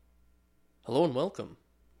Hello and welcome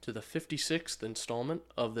to the 56th installment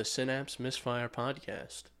of the Synapse Misfire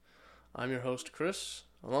podcast. I'm your host, Chris,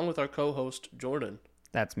 along with our co-host, Jordan.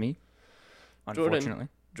 That's me, unfortunately.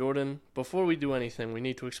 Jordan, before we do anything, we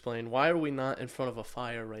need to explain, why are we not in front of a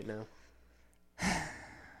fire right now?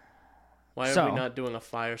 Why are we not doing a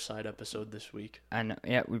fireside episode this week? I know,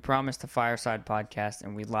 yeah, we promised a fireside podcast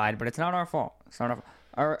and we lied, but it's not our fault. It's not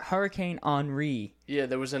our Hurricane Henri. Yeah,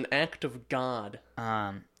 there was an act of God.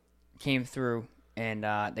 Came through and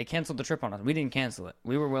they canceled the trip on us. We didn't cancel it.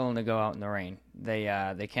 We were willing to go out in the rain.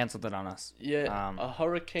 They canceled it on us. Yeah, a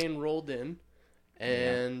hurricane rolled in,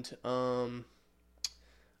 and I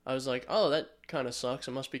was like, oh, that kind of sucks.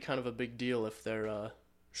 It must be kind of a big deal if they're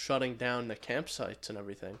shutting down the campsites and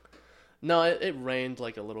everything. No, it rained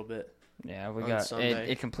like a little bit. Yeah, we got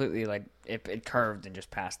it completely like it curved and just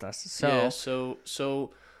passed us. So yeah, so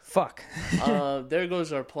fuck. There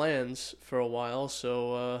goes our plans for a while.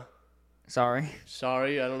 So sorry.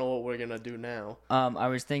 I don't know what we're gonna do now. I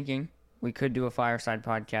was thinking we could do a fireside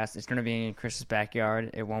podcast. It's gonna be in Chris's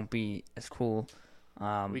backyard. It won't be as cool.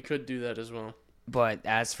 We could do that as well. But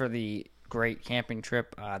as for the great camping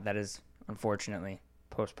trip, that is unfortunately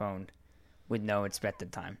postponed with no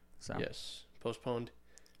expected time. So yes, postponed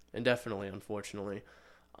indefinitely, unfortunately.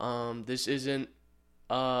 This isn't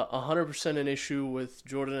 100% an issue with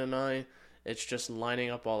Jordan and I. It's just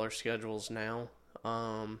lining up all our schedules now.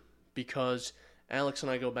 Because Alex and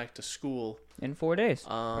I go back to school in 4 days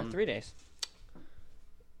or 3 days.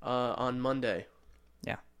 On Monday.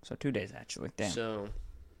 Yeah, so 2 days actually. Damn. So,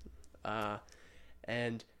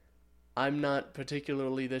 and I'm not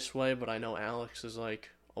particularly this way, but I know Alex is like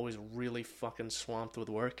always really fucking swamped with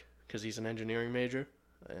work because he's an engineering major,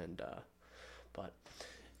 and but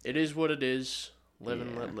it is what it is. Live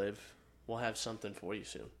and let live. We'll have something for you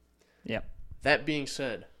soon. Yep. That being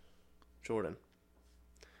said, Jordan,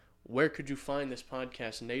 where could you find this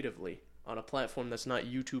podcast natively on a platform that's not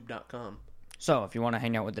youtube.com? So, if you want to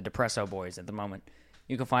hang out with the Depresso boys at the moment,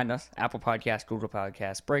 you can find us Apple Podcasts, Google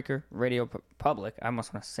Podcasts, Breaker, Radio Public. I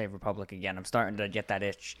almost want to say Republic again. I'm starting to get that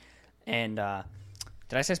itch. And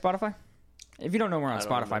did I say Spotify? If you don't know we're on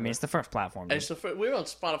Spotify, I mean, it's the first platform. We were on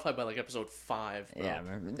Spotify by like episode 5. Bro. Yeah,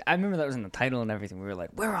 I remember that was in the title and everything. We were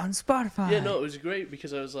like, we're on Spotify. Yeah, no, it was great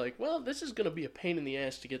because I was like, well, this is going to be a pain in the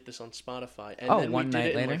ass to get this on Spotify. And then we did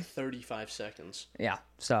it in like 35 seconds. Yeah,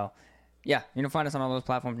 so, yeah, you can find us on all those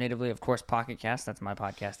platforms natively. Of course, Pocket Cast, that's my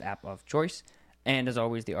podcast app of choice. And as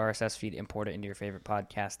always, the RSS feed imported into your favorite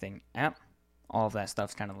podcasting app. All of that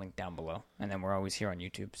stuff's kind of linked down below. And then we're always here on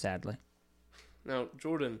YouTube, sadly. Now,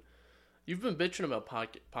 Jordan, you've been bitching about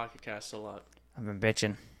Pocket Casts a lot. I've been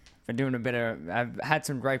bitching. Been doing a bit of. I've had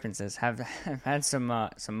some gripances. I've had some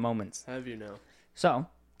moments. Have you now? So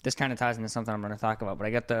this kind of ties into something I'm going to talk about. But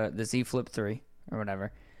I got the Z Flip 3 or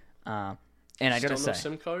whatever, and I gotta say, no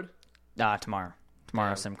SIM card.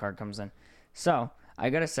 Tomorrow SIM card comes in. So I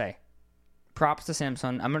gotta say, props to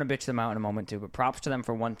Samsung. I'm gonna bitch them out in a moment too, but props to them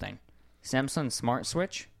for one thing. Samsung Smart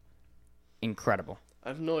Switch, incredible. I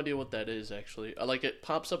have no idea what that is, actually. Like, it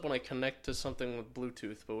pops up when I connect to something with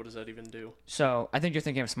Bluetooth, but what does that even do? So, I think you're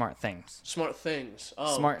thinking of Smart Things. Smart Things.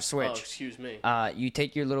 Oh. Smart Switch. Oh, excuse me. You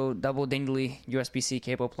take your little double dingly USB-C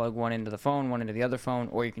cable, plug one into the phone, one into the other phone,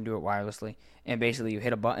 or you can do it wirelessly. And basically, you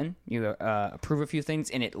hit a button, you approve a few things,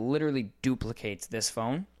 and it literally duplicates this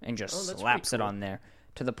phone and just slaps it on there.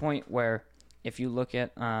 To the point where, if you look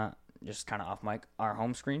at, just kind of off mic, our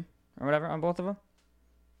home screen or whatever on both of them,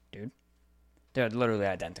 dude. They're literally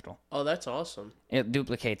identical. Oh, that's awesome. It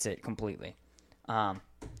duplicates it completely.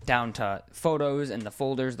 Down to photos and the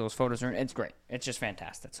folders. Those photos are... It's great. It's just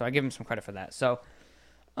fantastic. So I give them some credit for that. So,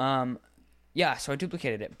 yeah, so I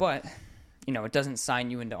duplicated it. But, you know, it doesn't sign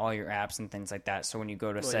you into all your apps and things like that. So when you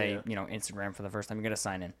go to, you know, Instagram for the first time, you got to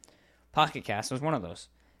sign in. Pocket Cast was one of those.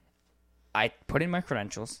 I put in my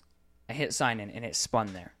credentials. I hit sign in, and it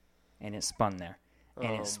spun there. And it spun there.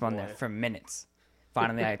 And it spun there for minutes.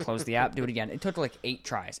 Finally, I closed the app, do it again. It took like 8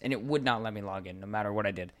 tries, and it would not let me log in, no matter what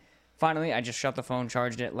I did. Finally, I just shut the phone,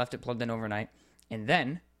 charged it, left it plugged in overnight, and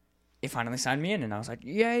then it finally signed me in, and I was like,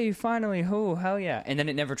 yay, finally, oh, hell yeah. And then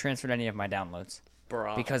it never transferred any of my downloads.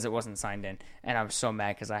 Bro. Because it wasn't signed in. And I was so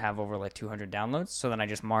mad because I have over like 200 downloads, so then I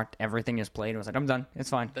just marked everything as played and was like, I'm done, it's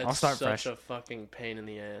fine, I'll start fresh. That's such a fucking pain in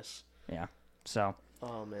the ass. Yeah, so...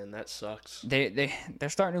 Oh, man, that sucks. They're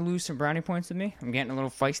starting to lose some brownie points with me. I'm getting a little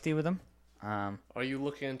feisty with them. Are you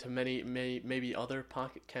looking into maybe other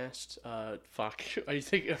Pocket Casts? Are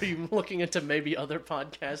you looking into maybe other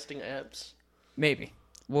podcasting apps? Maybe.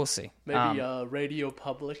 We'll see. Maybe Radio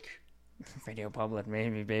Public. Radio Public,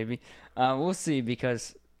 maybe, baby. We'll see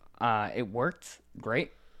because it worked great,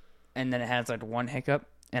 and then it has like one hiccup,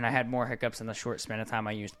 and I had more hiccups in the short span of time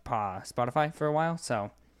I used Spotify for a while.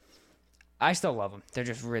 So I still love them. They're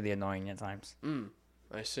just really annoying at times.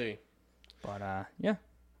 I see. But yeah.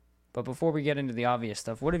 But before we get into the obvious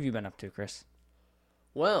stuff, what have you been up to, Chris?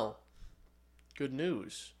 Well, good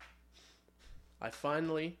news. I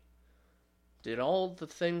finally did all the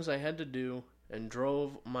things I had to do and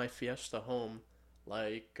drove my Fiesta home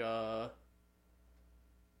like a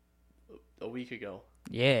week ago.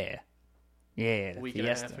 Yeah. Yeah, A week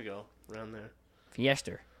Fiesta. and a half ago, around there.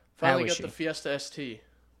 Fiesta. Finally got the Fiesta ST,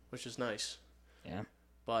 which is nice. Yeah.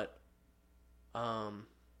 But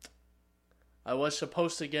I was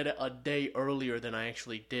supposed to get it a day earlier than I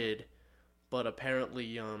actually did, but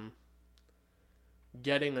apparently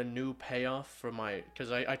getting a new payoff for my,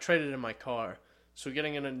 because I traded in my car, so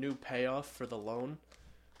getting in a new payoff for the loan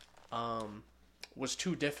was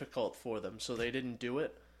too difficult for them, so they didn't do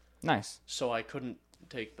it. Nice. So I couldn't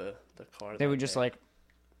take the car. They were just like,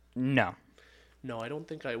 no. No, I don't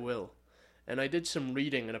think I will. And I did some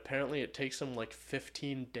reading, and apparently it takes them like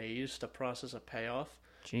 15 days to process a payoff.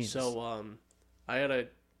 Jesus. So I had to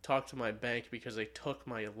talk to my bank because they took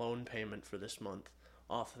my loan payment for this month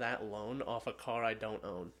off that loan, off a car I don't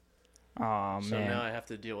own. Oh, man. So now I have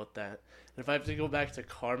to deal with that. And if I have to go back to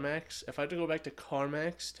CarMax,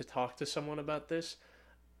 to talk to someone about this,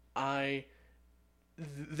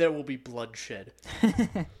 there will be bloodshed.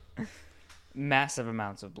 Massive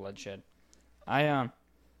amounts of bloodshed. I'm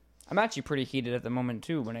actually pretty heated at the moment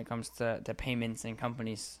too when it comes to payments and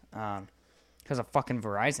companies, because of fucking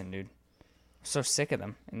Verizon, dude. I'm so sick of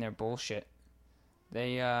them and their bullshit.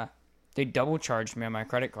 They double charged me on my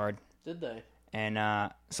credit card. Did they?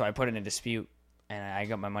 And so I put in a dispute, and I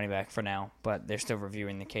got my money back for now. But they're still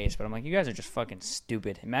reviewing the case. But I'm like, you guys are just fucking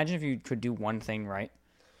stupid. Imagine if you could do one thing right.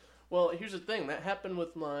 Well, here's the thing. That happened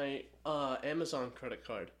with my Amazon credit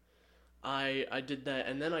card. I did that,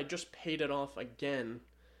 and then I just paid it off again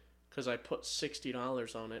because I put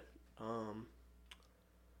 $60 on it.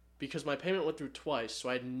 Because my payment went through twice, so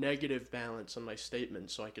I had negative balance on my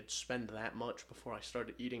statement, so I could spend that much before I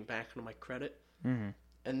started eating back into my credit. Mm-hmm.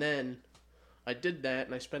 And then I did that,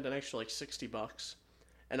 and I spent an extra like $60,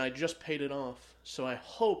 and I just paid it off. So I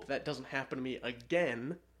hope that doesn't happen to me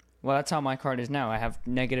again. Well, that's how my card is now. I have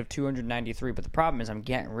negative 293, but the problem is I'm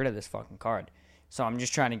getting rid of this fucking card. So I'm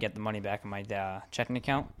just trying to get the money back in my checking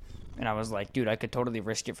account. And I was like, dude, I could totally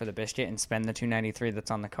risk it for the biscuit and spend the 293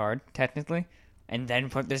 that's on the card, technically, and then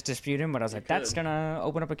put this dispute in. But I was like, that's going to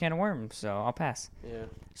open up a can of worms, so I'll pass. Yeah.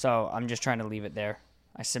 So I'm just trying to leave it there.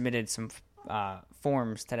 I submitted some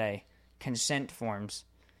forms today, consent forms.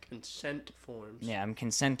 Consent forms? Yeah, I'm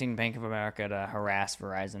consenting Bank of America to harass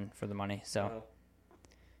Verizon for the money. So,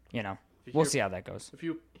 we'll see how that goes. If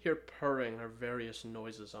you hear purring or various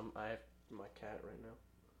noises, I have my cat right now.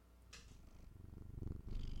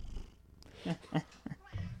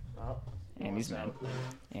 Oh, and he's mad.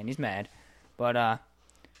 And he's mad. But,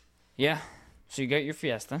 yeah. So you got your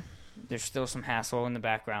Fiesta. There's still some hassle in the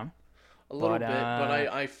background. A little bit, but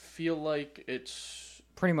I feel like it's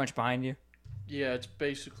pretty much behind you. Yeah, it's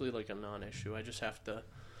basically like a non-issue. I just have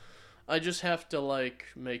to like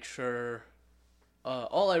make sure.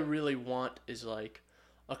 All I really want is like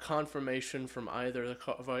a confirmation from either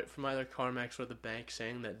CarMax or the bank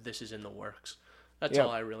saying that this is in the works. That's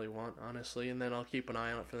all I really want, honestly, and then I'll keep an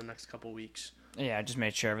eye on it for the next couple weeks. Yeah, I just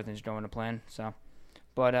made sure everything's going to plan. So,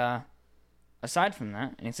 but aside from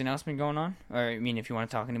that, anything else been going on? Or I mean, if you want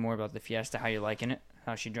to talk any more about the Fiesta, how you liking it?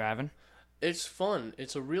 How's she driving? It's fun.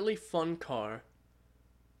 It's a really fun car.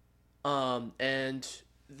 And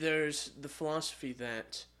there's the philosophy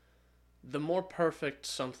that the more perfect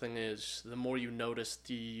something is, the more you notice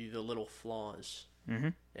the little flaws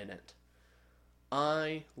in it.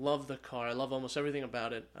 I love the car. I love almost everything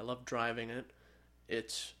about it. I love driving it.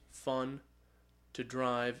 It's fun to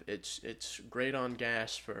drive. It's great on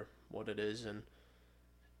gas for what it is, and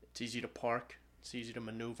it's easy to park. It's easy to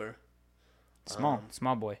maneuver. Small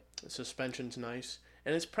boy. The suspension's nice,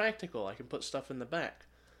 and it's practical. I can put stuff in the back.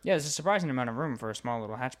 Yeah, there's a surprising amount of room for a small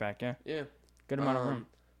little hatchback, yeah. Yeah. Good amount of room.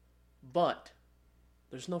 But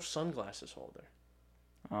there's no sunglasses holder.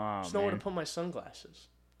 Oh, There's nowhere to put my sunglasses.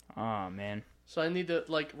 Oh, man. So I need to,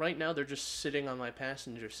 like, right now they're just sitting on my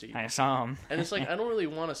passenger seat. I saw them. And it's like, I don't really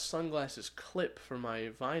want a sunglasses clip for my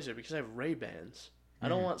visor because I have Ray-Bans. I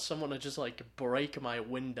don't want someone to just, like, break my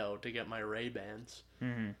window to get my Ray-Bans.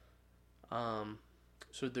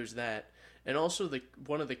 So there's that. And also,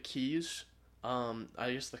 one of the keys,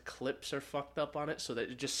 I guess the clips are fucked up on it so that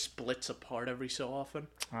it just splits apart every so often.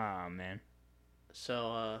 Oh, man.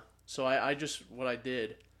 So I just, what I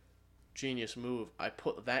did, genius move, I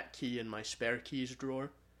put that key in my spare keys drawer,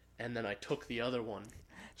 and then I took the other one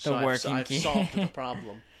So working I've key. solved the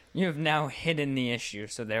problem. You have now hidden the issue,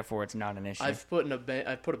 so therefore it's not an issue. I've put a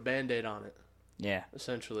Band-Aid on it. Yeah.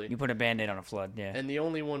 Essentially. You put a Band-Aid on a flood, yeah. And the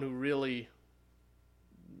only one who really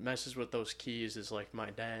messes with those keys is like my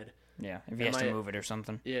dad. Yeah, if he has to move it or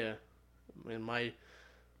something. Yeah. And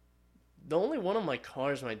the only one of my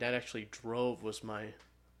cars my dad actually drove was my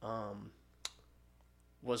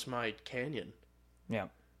Canyon. Yeah.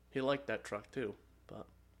 He liked that truck too, but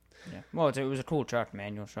yeah. Well, it was a cool truck,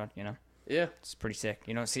 manual truck, you know. Yeah. It's pretty sick.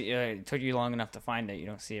 You don't see it took you long enough to find it. You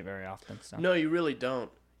don't see it very often. So. No, you really don't.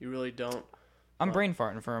 I'm brain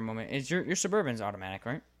farting for a moment. Is your Suburban's automatic,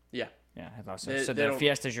 right? Yeah. Yeah, I thought so. So the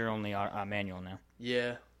Fiesta's your only manual now.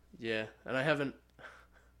 Yeah. And I haven't.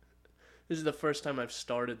 This is the first time I've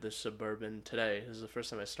started the Suburban today. This is the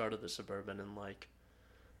first time I started the Suburban in like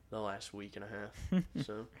the last week and a half.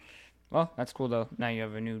 So. Well, that's cool though. Now you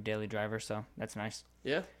have a new daily driver, so that's nice.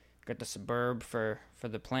 Yeah. Got the Suburb for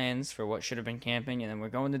the plans for what should have been camping, and then we're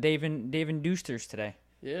going to Dave and Dooster's today.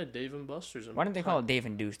 Yeah, Dave and Buster's. Why didn't they call it Dave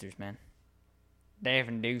and Dooster's, man? Dave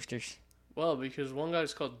and Dooster's. Well, because one guy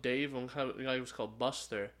was called Dave, one guy was called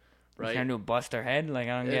Buster, right? You trying to do a Buster head? Like,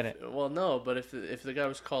 I don't get it. Well, no, but if the guy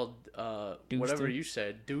was called whatever you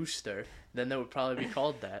said, Dooster, then that would probably be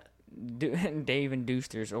called that. Dave and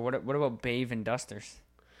Dooster's, or what about Bave and Dusters?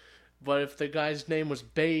 But if the guy's name was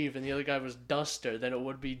Bave and the other guy was Duster, then it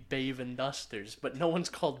would be Bave and Dusters. But no one's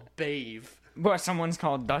called Bave. What, someone's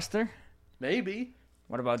called Duster? Maybe.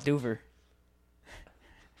 What about Doover?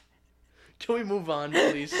 Can we move on,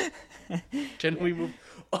 please? Can we move?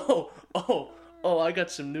 Oh, I got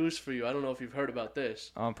some news for you. I don't know if you've heard about this.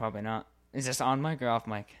 Oh, probably not. Is this on mic or off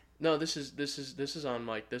mic? No, this is on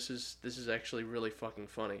mic. This is actually really fucking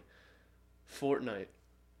funny. Fortnite.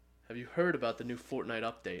 Have you heard about the new Fortnite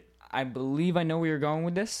update? I believe I know where you're going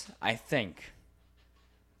with this. I think.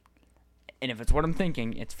 And if it's what I'm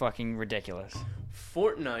thinking, it's fucking ridiculous.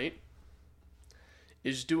 Fortnite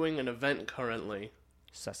is doing an event currently.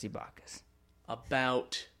 Sussy Bacchus.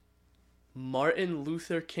 About Martin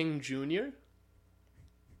Luther King Jr.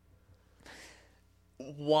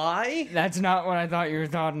 Why? That's not what I thought you were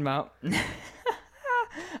talking about.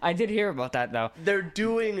 I did hear about that, though. They're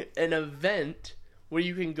doing an event where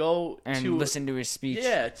you can go and listen to his speech.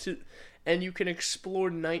 Yeah, and you can explore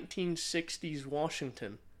 1960s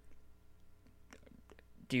Washington.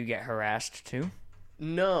 Do you get harassed too?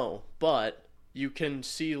 No, but you can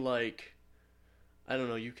see like, I don't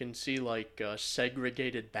know, you can see like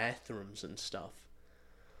segregated bathrooms and stuff.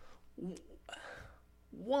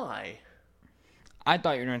 Why? I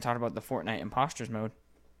thought you were going to talk about the Fortnite imposters mode.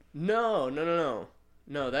 No,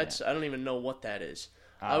 that's I don't even know what that is.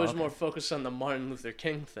 I was more focused on the Martin Luther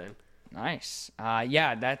King thing. Nice.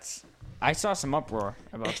 Yeah, I saw some uproar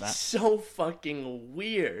about that. It's so fucking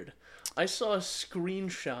weird. I saw a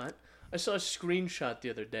screenshot the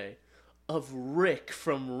other day of Rick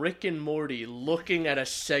from Rick and Morty looking at a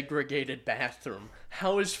segregated bathroom.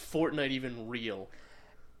 How is Fortnite even real?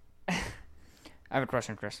 I have a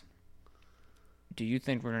question, Chris. Do you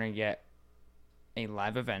think we're going to get a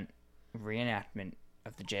live event reenactment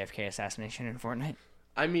of the JFK assassination in Fortnite?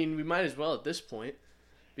 I mean, we might as well at this point,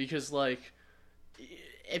 because like,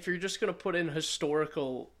 if you're just gonna put in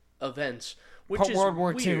historical events, which is World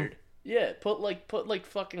War weird. II. Yeah, put like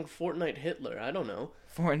fucking Fortnite Hitler. I don't know.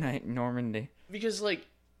 Fortnite Normandy. Because like,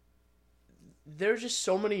 there's just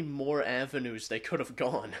so many more avenues they could have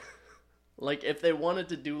gone. Like, if they wanted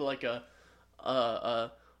to do like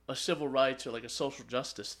a civil rights or like a social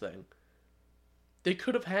justice thing, they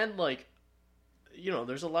could have had like, you know,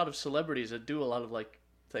 there's a lot of celebrities that do a lot of like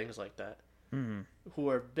things like that, who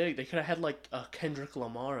are big. They could have had like a Kendrick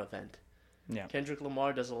Lamar event. Yeah, Kendrick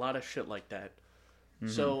Lamar does a lot of shit like that.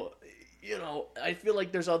 So, you know, I feel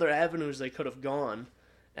like there's other avenues they could have gone,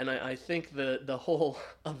 and I think the whole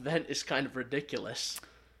event is kind of ridiculous.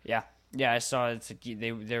 Yeah, I saw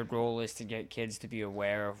their goal is to get kids to be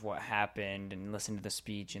aware of what happened and listen to the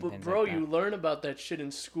speech and things like that. But bro, you learn about that shit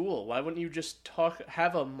in school. Why wouldn't you just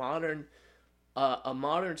have a modern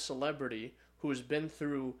celebrity who has been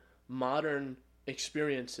through modern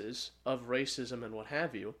experiences of racism and what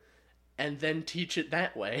have you, and then teach it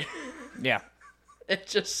that way? Yeah.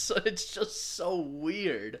 It's just so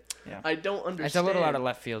weird. Yeah. I don't understand. It's a little out of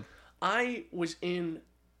left field. I was in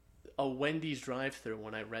a Wendy's drive-thru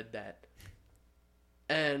when I read that,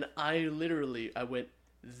 and I went,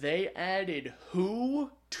 they added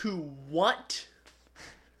who to what?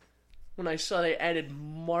 When I saw they added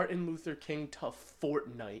Martin Luther King to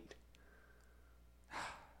Fortnite.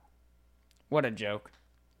 What a joke.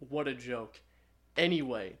 What a joke.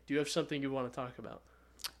 Anyway, do you have something you want to talk about?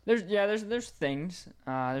 There's things.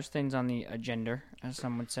 There's things on the agenda, as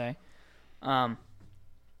some would say.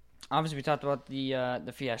 Obviously we talked about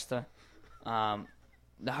the Fiesta,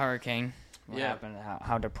 the hurricane, what happened,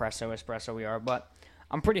 how depresso espresso we are, but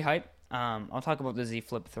I'm pretty hyped. I'll talk about the Z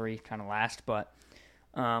Flip 3 kind of last, but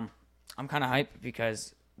I'm kind of hyped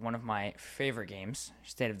because one of my favorite games,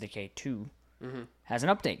 State of Decay 2, has an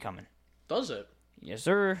update coming. Does it? Yes,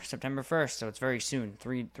 sir. September 1st, so it's very soon.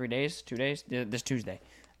 3 days? 2 days? This Tuesday.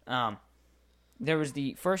 There was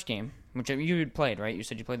the first game, which you had played, right? You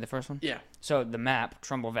said you played the first one? Yeah. So the map,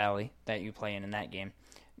 Trumbull Valley, that you play in that game,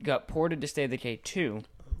 got ported to State of Decay 2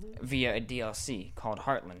 via a DLC called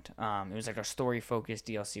Heartland. It was like a story-focused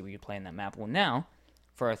DLC where you play in that map. Well, now,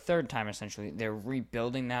 for a third time, essentially, they're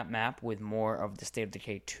rebuilding that map with more of the State of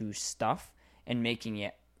Decay 2 stuff and making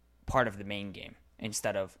it part of the main game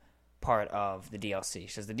instead of part of the DLC.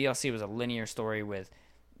 Because the DLC was a linear story with,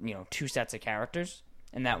 2 sets of characters,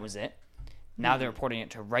 and that was it. Now they're porting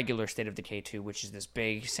it to regular State of Decay 2, which is this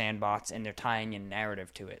big sandbox, and they're tying in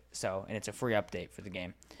narrative to it. And it's a free update for the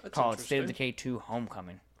game. That's called State of Decay 2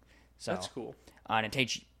 Homecoming. So, that's cool. And it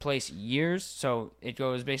takes place years, so it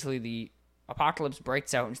goes basically the apocalypse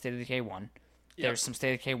breaks out in State of Decay 1. Yep. There's some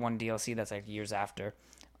State of Decay 1 DLC that's like years after.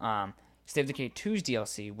 State of Decay 2's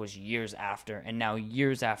DLC was years after, and now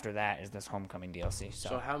years after that is this Homecoming DLC.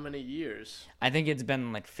 So how many years? I think it's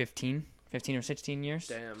been like 15 or 16 years.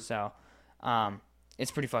 Damn. So, it's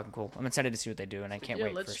pretty fucking cool. I'm excited to see what they do, and I can't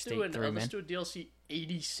wait for State 3, man. Let's do a DLC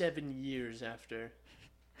 87 years after.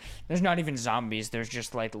 There's not even zombies. There's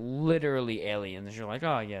just, like, literally aliens. You're like,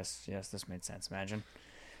 oh, yes, this made sense, imagine.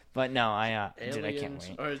 But no, I can't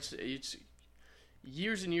wait. Or it's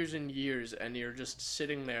years and years and years, and you're just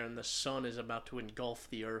sitting there, and the sun is about to engulf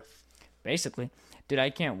the earth. Basically. Dude, I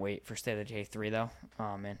can't wait for State of Decay 3, though.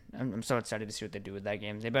 Oh, man. I'm so excited to see what they do with that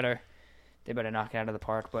game. They better knock it out of the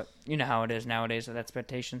park, but you know how it is nowadays with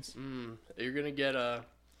expectations. You're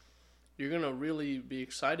gonna really be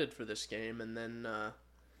excited for this game, and then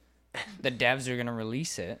the devs are gonna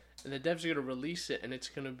release it. And it's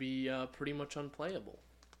gonna be pretty much unplayable.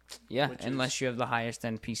 Yeah, unless you have the highest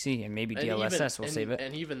end PC, and maybe DLSS will save it.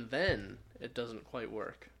 And even then, it doesn't quite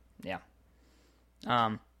work. Yeah.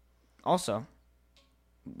 Also,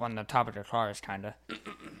 on the topic of cars, kinda.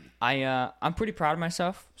 I'm pretty proud of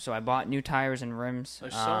myself. So I bought new tires and rims. I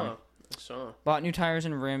saw. Bought new tires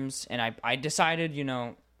and rims, and I decided,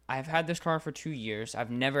 I've had this car for 2 years.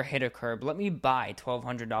 I've never hit a curb. Let me buy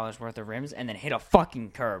 $1,200 worth of rims and then hit a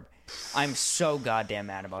fucking curb. I'm so goddamn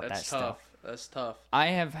mad about that stuff. That's tough. I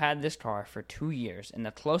have had this car for 2 years, and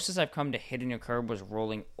the closest I've come to hitting a curb was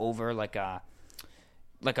rolling over like a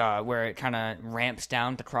where it kind of ramps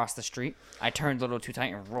down to cross the street. I turned a little too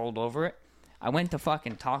tight and rolled over it. I went to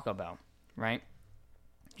fucking Taco Bell, right?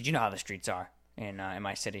 Did you know how the streets are in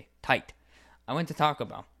my city? Tight. I went to Taco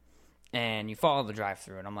Bell, and you follow the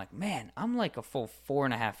drive-thru, and I'm like, man, I'm like a full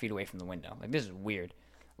 4.5 feet away from the window. Like, this is weird.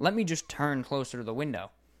 Let me just turn closer to the window.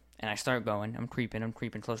 And I start going. I'm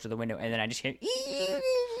creeping closer to the window, and then I just hear,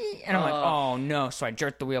 and I'm like, oh no. So I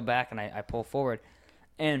jerk the wheel back, and I pull forward.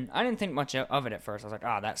 And I didn't think much of it at first. I was like,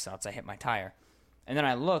 that sucks. I hit my tire. And then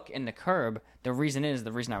I look in the curb. The reason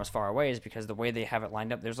I was far away is because the way they have it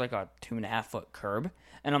lined up, there's like a 2.5 foot curb.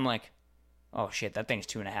 And I'm like, oh shit, that thing's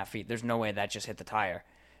 2.5 feet. There's no way that just hit the tire.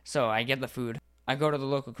 So I get the food. I go to the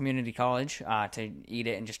local community college to eat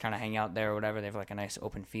it and just kind of hang out there or whatever. They have like a nice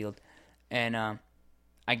open field. And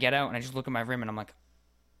I get out and I just look at my rim and I'm like,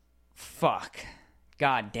 fuck.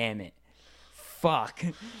 God damn it. Fuck.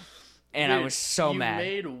 And dude, I was so mad.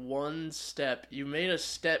 You made one step. You made a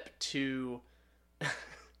step to...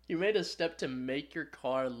 you made a step to make your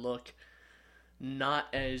car look not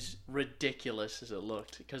as ridiculous as it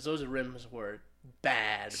looked. Because those rims were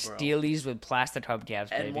bad, bro. Steelies with plastic hubcaps,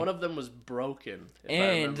 baby. And one of them was broken.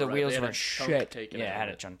 And the wheels were shit. Yeah, it had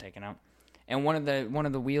a chunk taken out. And one of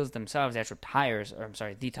the wheels themselves, the actual tires,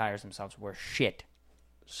 the tires themselves were shit.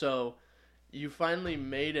 So, you finally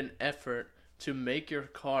made an effort to make your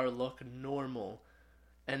car look normal,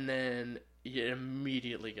 and then it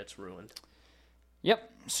immediately gets ruined.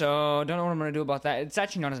 Yep. So, don't know what I'm going to do about that. It's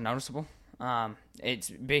actually not as noticeable.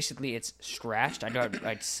 It's scratched. I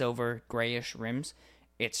got silver grayish rims.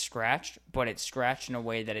 It's scratched, but it's scratched in a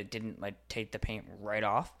way that it didn't take the paint right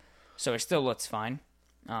off. So it still looks fine.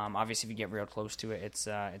 Obviously, if you get real close to it, it's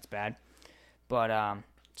bad. But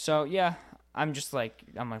so yeah, I'm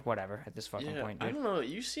like whatever at this fucking point, dude. I don't know.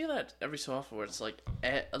 You see that every so often where it's like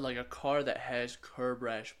a car that has curb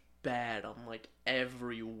rash bad on like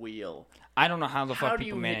every wheel. I don't know how the fuck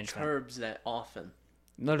people manage that. How do you hit curbs that often?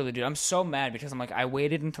 Literally, dude, I'm so mad because I'm like, I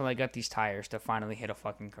waited until I got these tires to finally hit a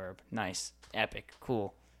fucking curb. Nice, epic,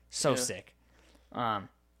 cool. So Yeah. sick.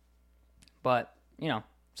 But,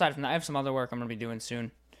 aside from that, I have some other work I'm going to be doing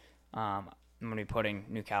soon. I'm going to be putting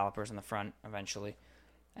new calipers in the front eventually,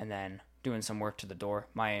 and then doing some work to the door.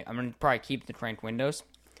 I'm going to probably keep the crank windows,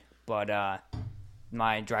 but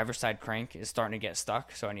my driver's side crank is starting to get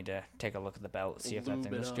stuck, so I need to take a look at the belt, see if that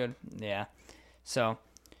thing looks good. Yeah. So,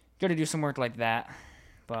 got to do some work like that.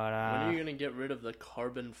 But when are you going to get rid of the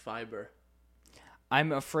carbon fiber?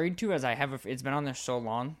 I'm afraid to, as it's been on there so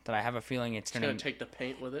long that I have a feeling it's going to take the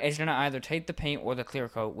paint with it. It's going to either take the paint or the clear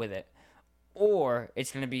coat with it, or it's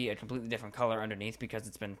going to be a completely different color underneath because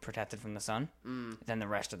it's been protected from the sun than the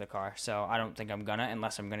rest of the car. So I don't think I'm gonna,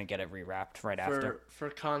 unless I'm gonna get it rewrapped right after. For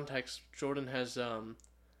context, Jordan has the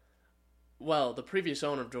previous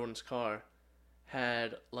owner of Jordan's car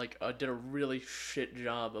had did a really shit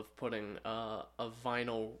job of putting a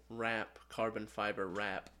vinyl wrap, carbon fiber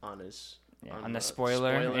wrap on his. Yeah, on the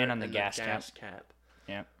spoiler and on the gas cap.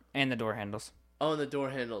 Yeah, and the door handles. Oh, and the door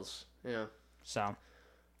handles. Yeah. So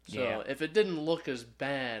yeah. If it didn't look as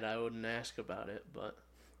bad, I wouldn't ask about it. But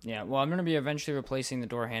yeah, well, I'm gonna be eventually replacing the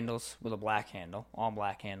door handles with a black handle, all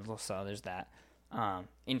black handles. So there's that.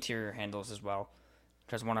 Interior handles as well,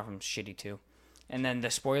 because one of them's shitty too. And then the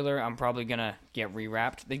spoiler, I'm probably gonna get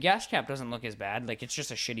rewrapped. The gas cap doesn't look as bad. Like, it's just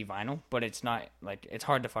a shitty vinyl, but it's not it's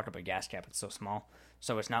hard to fuck up a gas cap. It's so small.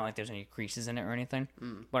 So it's not like there's any creases in it or anything.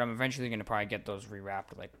 But I'm eventually going to probably get those rewrapped,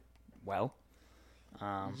 well.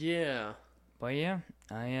 Yeah. But yeah,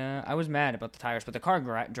 I was mad about the tires, but the car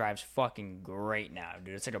drives fucking great now,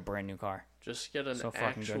 dude. It's like a brand new car. Just get an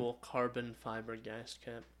actual carbon fiber gas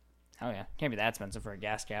cap. Oh yeah, can't be that expensive for a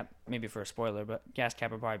gas cap. Maybe for a spoiler, but gas cap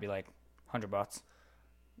would probably be like $100.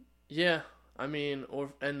 Yeah, I mean,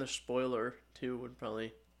 and the spoiler too would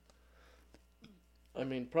probably.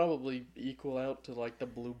 Probably equal out to the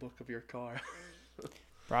blue book of your car.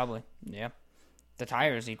 Probably, yeah. The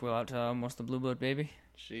tires equal out to almost the blue book, baby.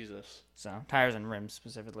 Jesus. So, tires and rims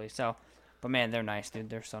specifically. So, but man, they're nice, dude.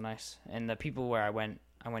 They're so nice. And the people where I went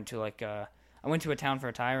to I went to a town for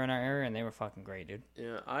a tire in our area, and they were fucking great, dude.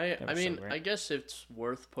 Yeah, I guess it's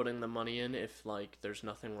worth putting the money in if there's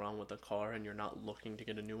nothing wrong with the car and you're not looking to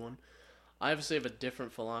get a new one. I obviously have a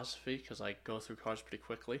different philosophy because I go through cars pretty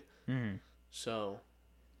quickly. Mm-hmm. So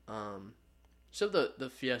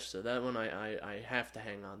the Fiesta, that one I have to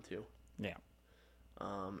hang on to. Yeah.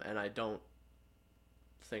 And I don't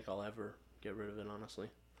think I'll ever get rid of it, honestly.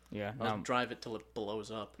 Yeah. I'll drive it till it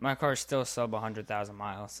blows up. My car's still sub 100,000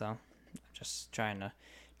 miles, so I'm just trying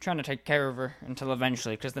to take care of her until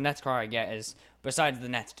eventually, because the next car I get is, besides the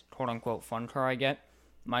next quote-unquote fun car I get,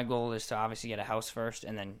 my goal is to obviously get a house first,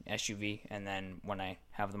 and then SUV, and then when I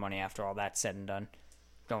have the money after all that's said and done,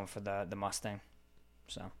 going for the Mustang.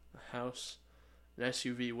 So a house, an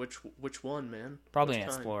SUV. Which one, man? Probably an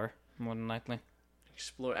Explorer, more than likely.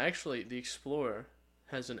 Explorer. Actually, the Explorer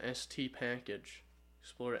has an ST package.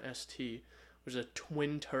 Explorer ST, which is a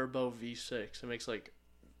twin turbo V6. It makes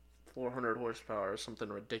 400 horsepower or something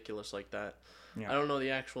ridiculous like that. Yeah. I don't know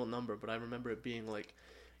the actual number, but I remember it being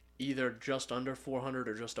either just under 400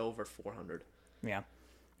 or just over 400. Yeah.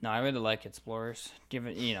 No, I really like Explorers.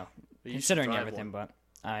 Given considering everything, but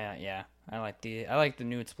I like the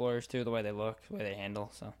new Explorers too, the way they look, the way they handle.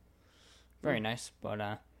 So very nice,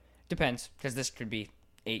 but depends, because this could be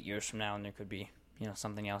 8 years from now, and there could be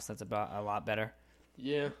something else that's about a lot better.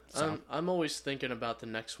 Yeah, so. I'm always thinking about the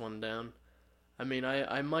next one down. I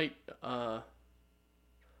might I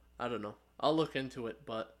don't know. I'll look into it,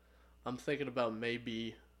 but I'm thinking about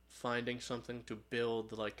maybe finding something to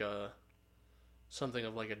build something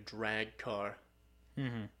of a drag car.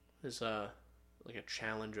 Mm-hmm. Is a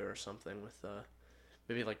Challenger or something with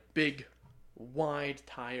maybe big wide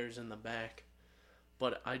tires in the back.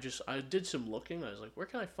 But I did some looking. I was like, where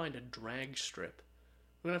can I find a drag strip?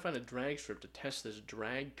 Where can I find a drag strip to test this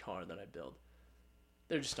drag car that I build?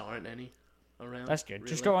 There just aren't any around. That's good.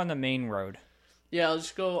 Really. Just go on the main road. Yeah, I'll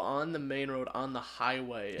just go on the main road on the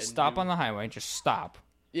highway. And stop on the highway. Just stop.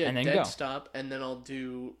 Yeah, and then dead go. Stop, and then I'll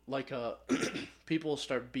do people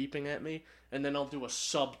start beeping at me, and then I'll do a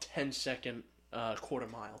sub 10-second quarter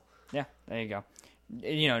mile. Yeah, there you go.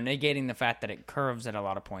 Negating the fact that it curves at a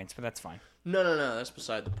lot of points, but that's fine. No, that's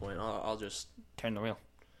beside the point. I'll just turn the wheel.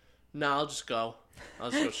 No, I'll just go.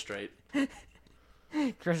 I'll just go straight.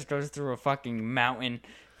 Chris goes through a fucking mountain,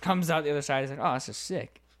 comes out the other side, he's like, oh, this is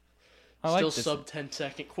sick. Still sub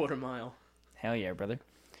 10-second quarter mile. Hell yeah, brother.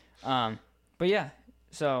 But yeah,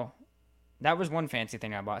 so that was one fancy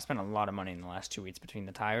thing I bought. I spent a lot of money in the last 2 weeks between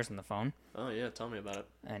the tires and the phone. Oh yeah, tell me about it.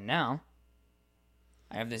 And now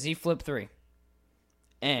I have the Z Flip 3.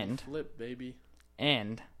 And Flip, baby.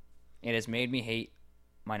 And it has made me hate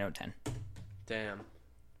my Note 10. Damn.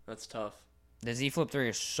 That's tough. The Z Flip 3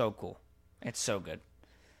 is so cool. It's so good.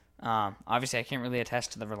 Obviously, I can't really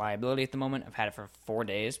attest to the reliability at the moment. I've had it for 4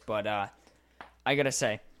 days, but I gotta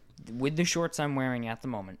say, with the shorts I'm wearing at the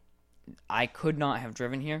moment, I could not have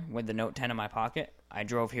driven here with the Note 10 in my pocket. I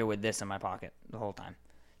drove here with this in my pocket the whole time.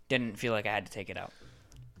 Didn't feel like I had to take it out.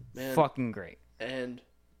 Man, fucking great. And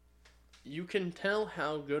you can tell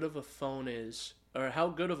how good of a phone is, or how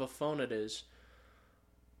good of a phone it is,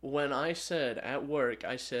 when I said at work,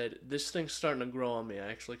 I said, this thing's starting to grow on me. I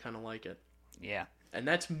actually kind of like it. Yeah. And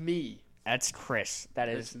that's me. That's Chris.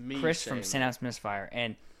 That's me Chris from Synapse Misfire.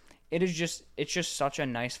 And it's just such a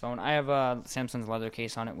nice phone. I have Samsung's leather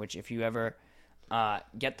case on it, which if you ever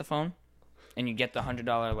get the phone and you get the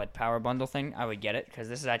 $100 like power bundle thing, I would get it because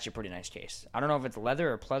this is actually a pretty nice case. I don't know if it's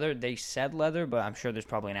leather or pleather. They said leather, but I'm sure there's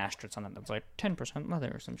probably an asterisk on it that's like 10% leather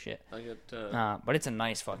or some shit. I get. But it's a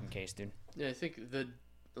nice fucking case, dude. Yeah, I think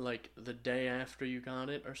the day after you got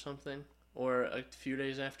it or something, or a few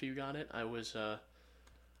days after you got it, I was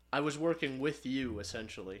working with you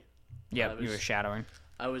essentially. Yeah, you were shadowing.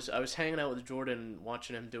 I was hanging out with Jordan,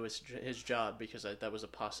 watching him do his job because that was a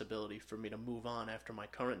possibility for me to move on after my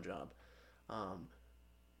current job.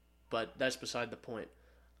 But that's beside the point.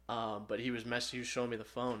 But he was showing me the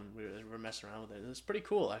phone. We were messing around with it. It's pretty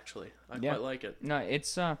cool, actually. I quite like it. No,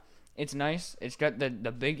 it's nice. It's got the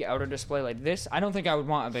big outer display like this. I don't think I would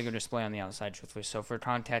want a bigger display on the outside, truthfully. So for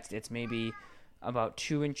context, it's maybe about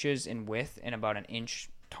 2 inches in width and about an inch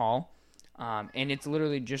tall. And it's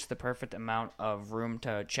literally just the perfect amount of room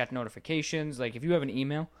to check notifications. Like if you have an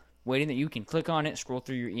email waiting that you can click on it, scroll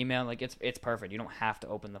through your email, like it's perfect. You don't have to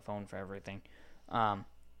open the phone for everything. And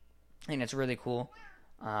it's really cool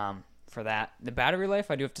for that. The battery life,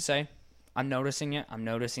 I do have to say, I'm noticing it. I'm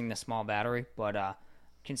noticing the small battery, but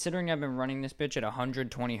considering I've been running this bitch at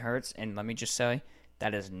 120 hertz, and let me just say,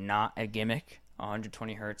 that is not a gimmick.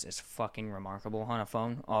 120 hertz is fucking remarkable on a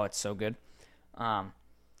phone. Oh, it's so good.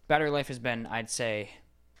 Battery life has been, I'd say,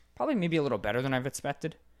 probably maybe a little better than I've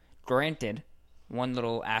expected. Granted, one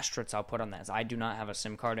little asterisk I'll put on that is I do not have a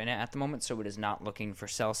SIM card in it at the moment, so it is not looking for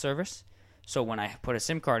cell service. So when I put a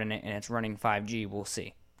SIM card in it and it's running 5G, we'll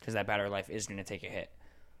see, because that battery life is going to take a hit.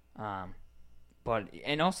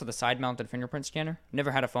 And also the side-mounted fingerprint scanner.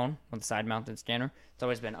 Never had a phone with a side-mounted scanner. It's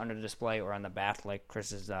always been under the display or on the back, like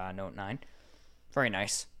Chris's Note 9. Very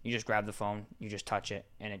nice. You just grab the phone, you just touch it,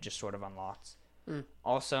 and it just sort of unlocks.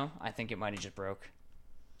 Also, I think it might have just broke.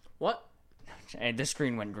 What? The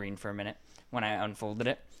screen went green for a minute when I unfolded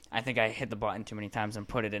it. I think I hit the button too many times and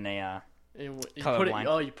put it in a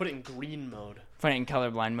colorblind. You put it in green mode. Put it in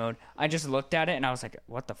colorblind mode. I just looked at it and I was like,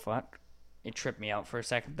 what the fuck? It tripped me out for a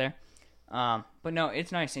second there. But no,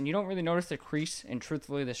 it's nice. And you don't really notice the crease. And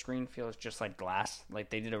truthfully, the screen feels just like glass. Like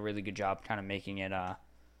they did a really good job kind of making it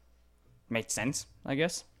make sense, I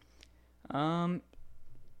guess.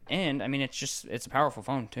 And I mean, it's a powerful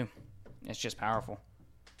phone too. It's just powerful.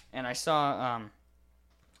 And I saw,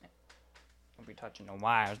 don't be touching no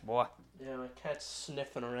wires, boy. Yeah, my cat's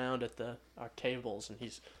sniffing around at our cables, and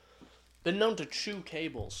he's been known to chew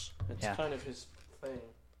cables. It's kind of his thing.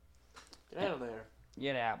 Get out of there.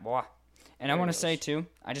 Get out, boy. And I want to say, too,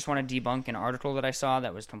 I just want to debunk an article that I saw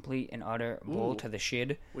that was complete and utter bull to the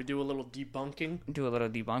shit. We do a little debunking? Do a little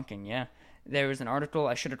debunking, yeah. There was an article,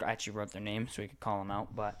 I should have actually wrote their name so we could call them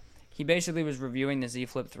out, but he basically was reviewing the Z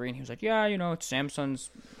Flip 3, and he was like, yeah, it's Samsung's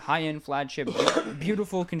high-end flagship,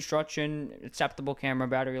 beautiful construction, acceptable camera,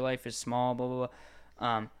 battery life is small, blah, blah,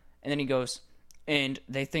 blah. And then he goes, and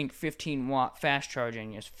they think 15-watt fast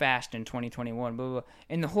charging is fast in 2021, blah, blah, blah.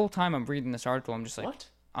 And the whole time I'm reading this article, I'm just like, what?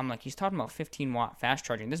 I'm like, he's talking about 15-watt fast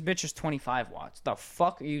charging. This bitch is 25 watts. The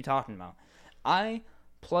fuck are you talking about? I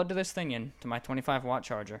plugged this thing in to my 25-watt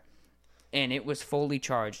charger, and it was fully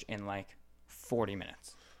charged in like 40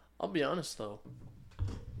 minutes. I'll be honest, though.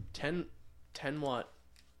 10-watt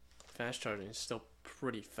fast charging is still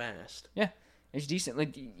pretty fast. Yeah, it's decent.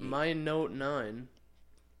 Like my Note 9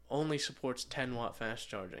 only supports 10-watt fast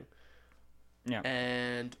charging. Yeah.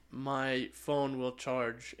 And my phone will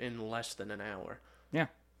charge in less than an hour. Yeah.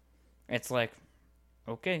 It's like,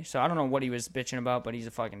 okay. So I don't know what he was bitching about, but he's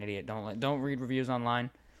a fucking idiot. Don't read reviews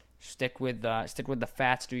online. Stick with the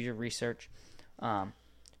facts. Do your research. But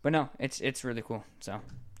no, it's really cool. So,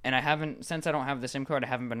 and since I don't have the SIM card, I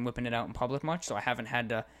haven't been whipping it out in public much, so I haven't had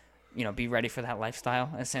to, be ready for that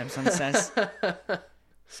lifestyle, as Samsung says.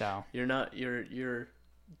 So you're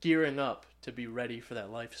gearing up to be ready for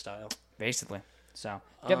that lifestyle. Basically. So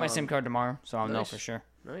get my SIM card tomorrow, so I'll know for sure.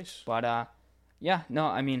 Nice. But yeah, no,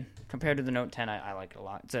 I mean, compared to the Note 10, I like it a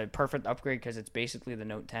lot. It's a perfect upgrade because it's basically the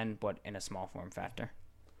Note 10, but in a small form factor.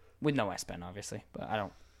 With no S Pen, obviously, but I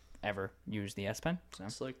don't ever use the S Pen. So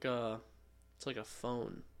It's like a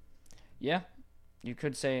phone. yeah, you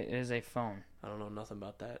could say it is a phone. I don't know nothing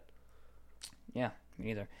about that. Yeah, me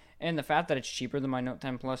neither. And the fact that it's cheaper than my Note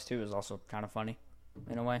 10 Plus too is also kind of funny,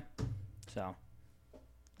 in a way. So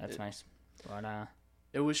that's nice. But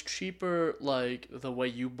it was cheaper like the way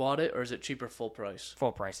you bought it, or is it cheaper full price?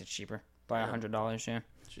 Full price, it's cheaper by $100. Yeah.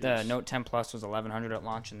 Jeez. The Note 10 Plus was $1,100 at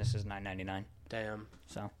launch, and this is $999. Damn.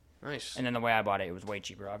 So Nice. and then the way I bought it, it was way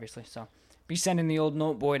cheaper, obviously. So be sending the old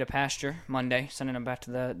Note boy to pasture Monday, sending him back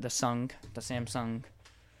to the Samsung.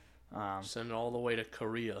 Send it all the way to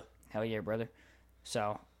Korea. Hell yeah, brother.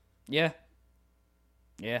 So, yeah,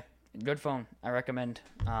 good phone. I recommend.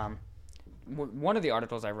 One of the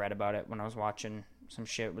articles I read about it when I was watching some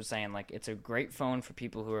shit was saying like it's a great phone for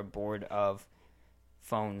people who are bored of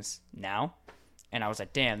phones now. And I was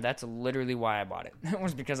like, damn, that's literally why I bought it. It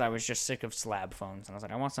was because I was just sick of slab phones, and I was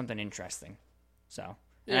like, I want something interesting. So,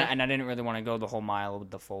 yeah. and I didn't really want to go the whole mile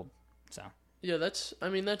with the Fold. So, yeah, that's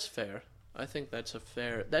fair. I think that's a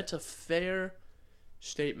fair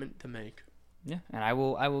statement to make. yeah, and I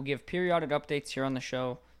will give periodic updates here on the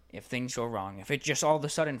show if things go wrong. If it just all of a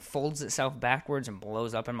sudden folds itself backwards and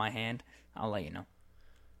blows up in my hand, I'll let you know.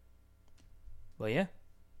 Well, yeah,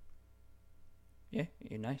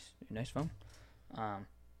 you're nice phone.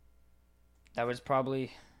 That was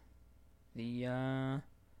probably the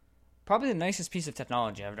nicest piece of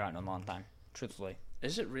technology I've gotten in a long time. Truthfully,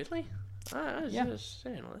 is it really? I was Yeah. just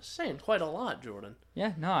saying quite a lot, Jordan.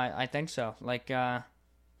 yeah, no, I think so. Like, I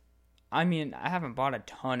mean, I haven't bought a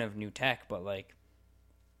ton of new tech, but like,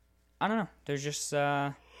 I don't know. There's just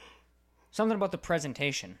something about the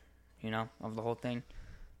presentation, of the whole thing.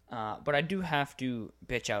 But I do have to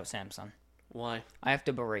bitch out Samsung. Why? I have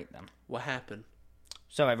to berate them. What happened?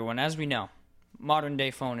 So everyone, as we know, modern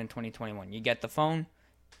day phone in 2021, you get the phone,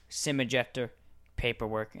 SIM ejector,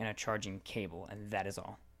 paperwork, and a charging cable, and that is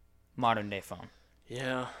all. Modern day phone.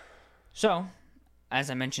 Yeah. So, as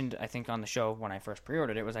I mentioned, I think on the show when I first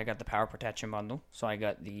pre-ordered it, I got the power protection bundle. So I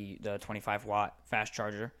got the 25 watt fast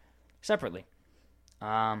charger separately.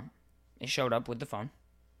 It showed up with the phone.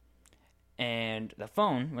 And the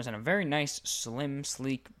phone was in a very nice, slim,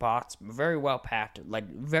 sleek box, very well packed, like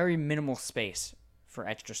very minimal space for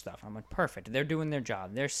extra stuff. I'm like, perfect. They're doing their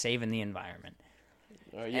job. They're saving the environment.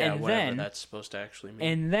 Yeah, and whatever then, that's supposed to actually mean.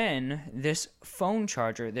 And then this phone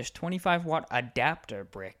charger, this 25 watt adapter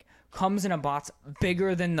brick, comes in a box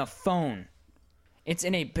bigger than the phone. It's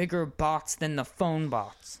in a bigger box than the phone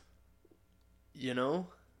box.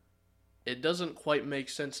 It doesn't quite make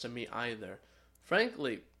sense to me either.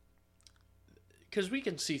 Frankly, because we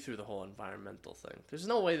can see through the whole environmental thing. There's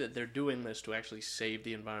no way that they're doing this to actually save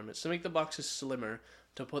the environment. To make the boxes slimmer,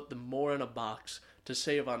 to put them more in a box, to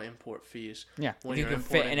save on import fees. Yeah, when you you're can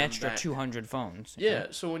fit an importing them extra back. 200 phones. Yeah,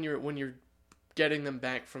 so when you're getting them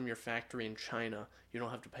back from your factory in China, you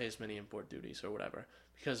don't have to pay as many import duties or whatever.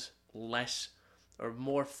 Because less or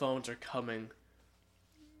more phones are coming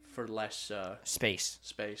for less Space.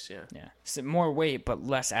 space, yeah. Yeah. So more weight, but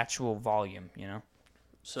less actual volume,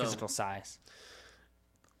 So, physical size.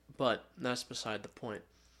 but that's beside the point.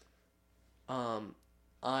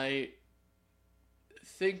 I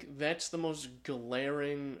think that's the most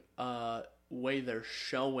glaring way they're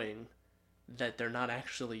showing that they're not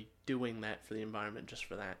actually doing that for the environment just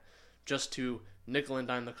for that. Just to nickel and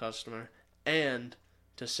dime the customer and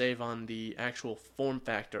to save on the actual form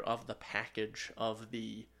factor of the package of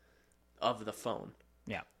the phone.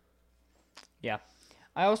 Yeah. Yeah.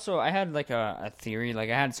 I had like a theory, like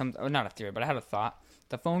I had not a theory, but I had a thought.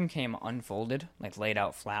 The phone came unfolded, like laid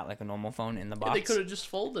out flat like a normal phone in the box. Yeah, they could have just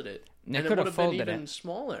folded it. They and it could would have have been folded even it.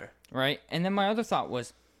 smaller. Right? And then my other thought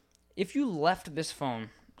was, if you left this phone,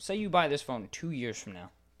 say you buy this phone 2 years from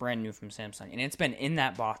now, brand new from Samsung, and it's been in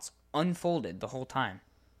that box unfolded the whole time,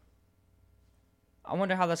 I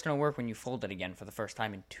wonder how that's going to work when you fold it again for the first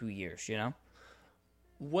time in 2 years,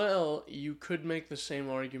 Well, you could make the same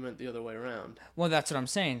argument the other way around. Well, that's what I'm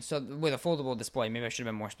saying. So with a foldable display, maybe I should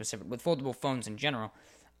have been more specific. With foldable phones in general,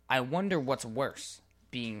 I wonder what's worse,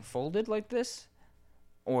 being folded like this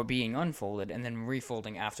or being unfolded and then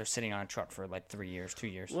refolding after sitting on a truck for like 3 years, 2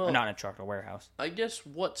 years. Well, Or not in a truck, a warehouse. I guess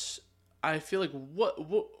I feel like what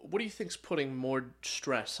do you think's putting more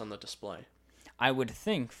stress on the display? I would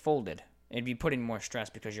think folded. It'd be putting more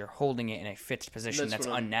stress because you're holding it in a fixed position that's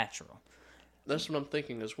unnatural. That's what I'm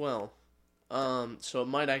thinking as well. So it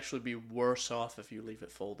might actually be worse off if you leave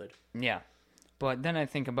it folded. Yeah. But then I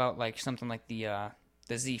think about like something like the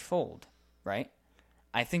Z Fold, right?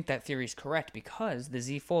 I think that theory is correct because the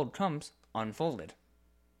Z Fold comes unfolded.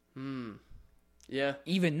 Yeah.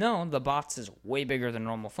 Even though the box is way bigger than a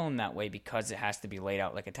normal phone that way because it has to be laid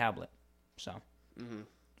out like a tablet. So,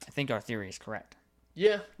 I think our theory is correct.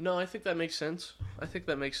 Yeah, no, I think that makes sense.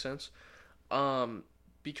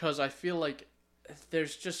 Because I feel like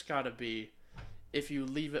there's just gotta be, if you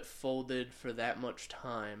leave it folded for that much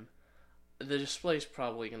time, the display's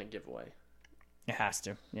probably gonna give way. It has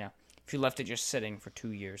to, yeah. If you left it just sitting for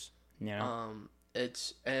 2 years, you know.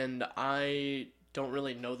 And I don't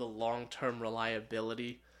really know the long-term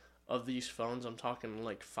reliability of these phones. I'm talking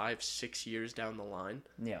like 5-6 years down the line.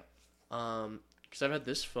 Yeah. Because I've had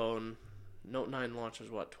this phone. Note 9 launch was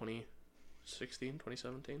what, 2016,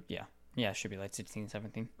 2017? Yeah. Yeah, it should be like 16,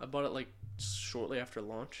 17. I bought it like shortly after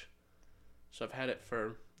launch. So I've had it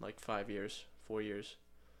for like 5 years, 4 years.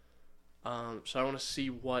 So I want to see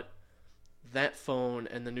what that phone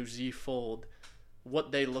and the new Z Fold,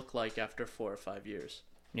 what they look like after 4 or 5 years.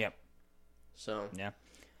 Yep. So. Yeah.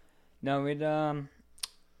 No,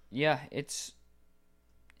 it's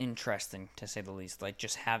interesting to say the least. Like,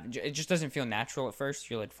 it just doesn't feel natural at first.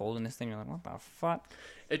 You're like folding this thing, you're like, what the fuck?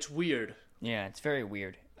 It's weird. Yeah, it's very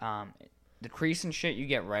weird. The crease and shit, you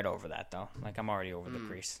get right over that though. Like, I'm already over the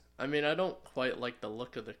crease. I mean, I don't quite like the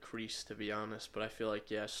look of the crease, to be honest, but I feel like,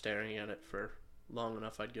 yeah, staring at it for long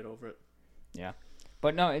enough, I'd get over it. Yeah.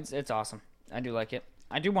 But no, it's awesome. I do like it.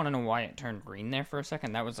 I do want to know why it turned green there for a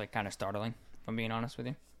second. That was like kind of startling, if I'm being honest with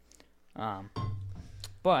you.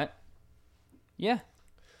 But yeah.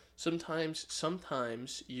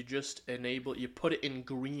 Sometimes you just you put it in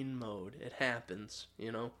green mode. It happens,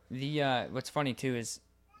 you know? The what's funny too is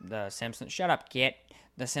the Samsung, shut up, Kit.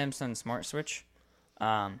 The Samsung Smart Switch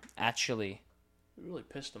actually, you really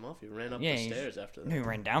pissed him off. He ran up the stairs after that. No, he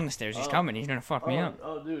ran down the stairs. He's coming. He's gonna fuck me up.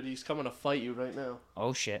 Oh, dude, he's coming to fight you right now.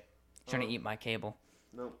 Oh shit! He's trying to eat my cable.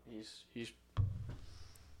 No, he's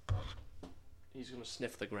gonna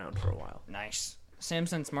sniff the ground for a while. Nice.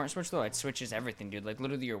 Samsung Smart Switch though, it switches everything, dude. Like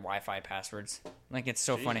literally your Wi-Fi passwords. Like it's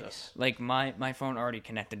so funny. Like my phone already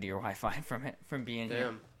connected to your Wi-Fi from being here.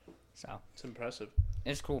 Damn. So it's impressive.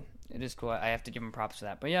 It's cool. It is cool. I have to give him props for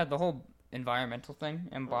that. But yeah, the whole environmental thing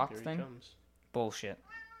and box thing, comes. Bullshit.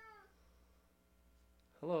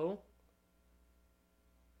 Hello.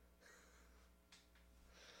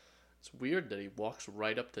 It's weird that he walks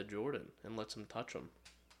right up to Jordan and lets him touch him.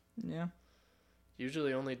 Yeah.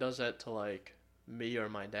 Usually only does that to like me or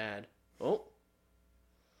my dad. Oh.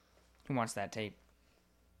 Who wants that tape?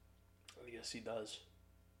 I guess he does.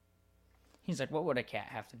 He's like, what would a cat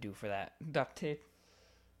have to do for that? Duct tape.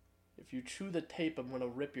 If you chew the tape, I'm going to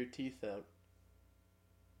rip your teeth out.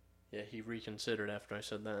 Yeah, he reconsidered after I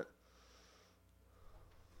said that.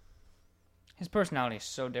 His personality is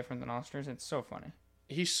so different than Oscar's. It's so funny.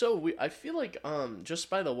 He's so weird. I feel like, just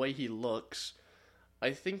by the way he looks,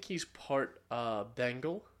 I think he's part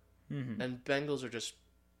Bengal. Mm-hmm. And Bengals are just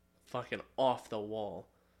fucking off the wall.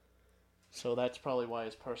 So that's probably why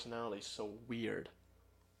his personality is so weird.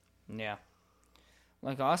 Yeah.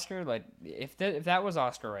 Like Oscar, like if that was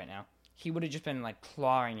Oscar right now, he would have just been like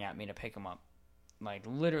clawing at me to pick him up. Like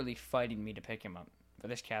literally fighting me to pick him up. But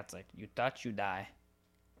this cat's like, you thought you die.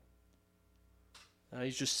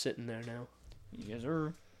 He's just sitting there now. Yes,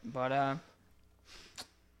 sir. But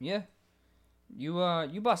yeah. You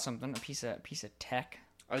bought something, a piece of tech.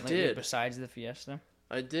 I did. Besides the Fiesta.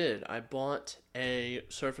 I did. I bought a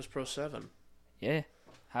Surface Pro 7. Yeah.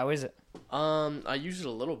 How is it? I use it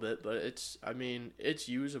a little bit, but it's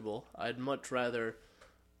usable. I'd much rather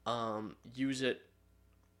use it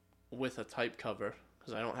with a type cover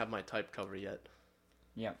because I don't have my type cover yet.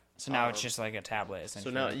 Yeah. So now it's just like a tablet,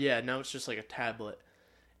 essentially. So now it's just like a tablet.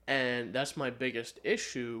 And that's my biggest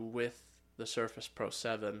issue with the Surface Pro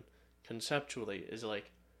 7 conceptually is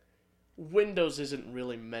like Windows isn't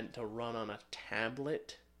really meant to run on a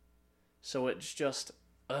tablet. So it's just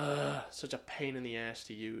such a pain in the ass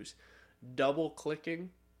to use. Right-clicking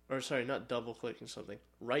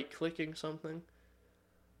something,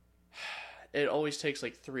 it always takes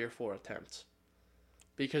like 3 or 4 attempts.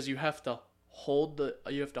 Because you have to hold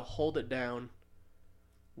it down,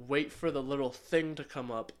 wait for the little thing to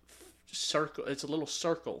come up, it's a little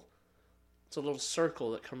circle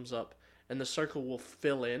that comes up, and the circle will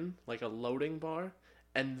fill in like a loading bar,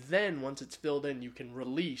 and then once it's filled in, you can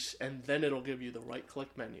release, and then it'll give you the right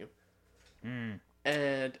click menu.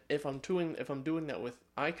 And if I'm doing that with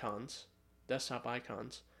icons, desktop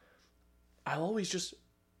icons, I'll always just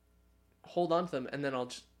hold on to them, and then I'll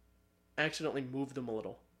just accidentally move them a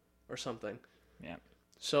little or something. Yeah.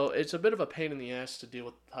 So it's a bit of a pain in the ass to deal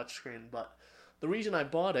with the touchscreen, but the reason I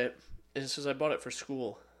bought it is because I bought it for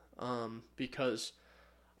school, because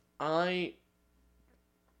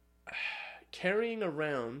carrying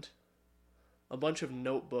around a bunch of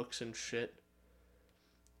notebooks and shit,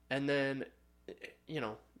 and then,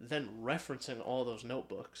 then referencing all those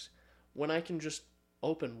notebooks, when I can just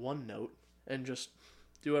open OneNote and just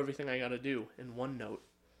do everything I gotta do in OneNote.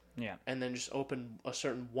 Yeah. And then just open a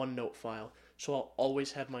certain OneNote file. So I'll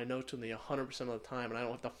always have my notes with me 100% of the time, and I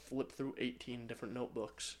don't have to flip through 18 different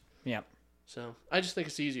notebooks. Yeah. So I just think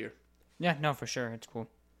it's easier. Yeah, no, for sure. It's cool.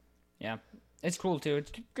 Yeah. It's cool, too.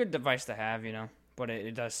 It's a good device to have, But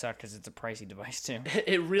it does suck because it's a pricey device, too.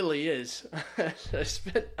 It really is. I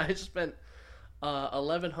spent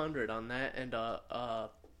 $1,100 on that and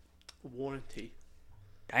warranty.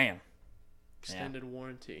 Damn. Extended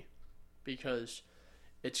warranty. Because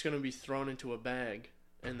it's going to be thrown into a bag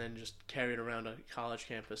and then just carried around a college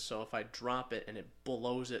campus. So if I drop it and it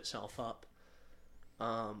blows itself up,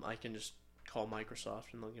 I can just call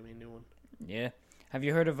Microsoft and they'll give me a new one. Yeah. Have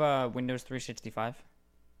you heard of Windows 365?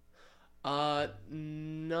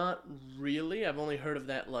 Not really. I've only heard of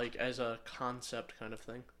that like as a concept kind of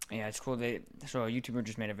thing. Yeah, it's cool. So a YouTuber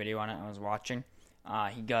just made a video on it I was watching.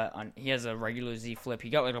 He has a regular Z Flip.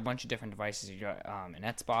 He got like a bunch of different devices. He got an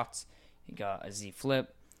Xbox. He got a Z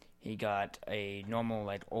Flip. He got a normal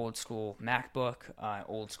like old school MacBook,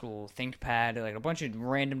 old school ThinkPad, like a bunch of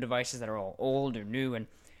random devices that are all old or new, and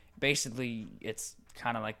basically it's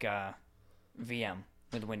kind of like a VM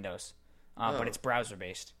with Windows, but it's browser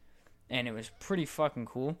based, and it was pretty fucking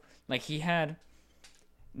cool. Like they had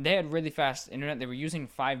really fast internet. They were using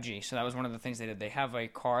 5G, so that was one of the things they did. They have a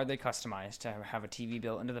card they customized to have a TV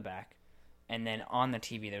built into the back, and then on the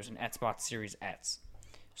TV there's an Xbox Series X.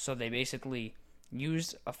 So they basically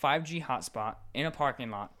used a 5G hotspot in a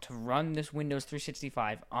parking lot to run this Windows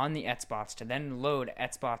 365 on the Xbox to then load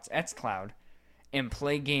Xbox xCloud and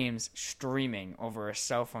play games streaming over a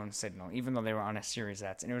cell phone signal, even though they were on a Series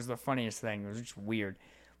X. And it was the funniest thing. It was just weird.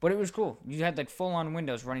 But it was cool. You had like full-on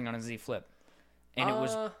Windows running on a Z Flip. And it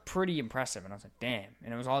was pretty impressive. And I was like, damn.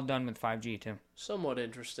 And it was all done with 5G, too. Somewhat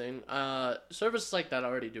interesting. Services like that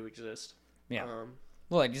already do exist. Yeah.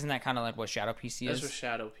 Well, like, isn't that kind of like what Shadow PC is? That's what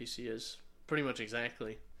Shadow PC is. Pretty much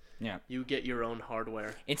exactly. Yeah. You get your own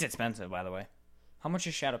hardware. It's expensive, by the way. How much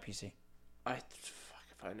is Shadow PC? Fuck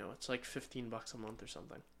if I know. It's like $15 a month or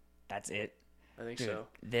something. That's it? I think Dude, so.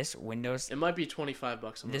 This Windows... It might be $25 a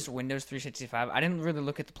month. This Windows 365, I didn't really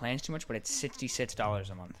look at the plans too much, but it's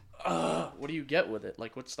 $66 a month. What do you get with it?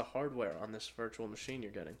 Like, what's the hardware on this virtual machine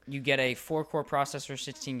you're getting? You get a 4-core processor,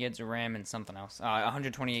 16 gigs of RAM, and something else.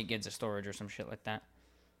 128 gigs of storage or some shit like that.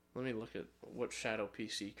 Let me look at what Shadow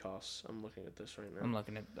PC costs. I'm looking at this right now. I'm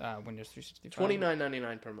looking at Windows 365.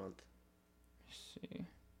 $29.99 per month. Let's see.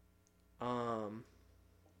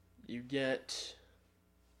 You get,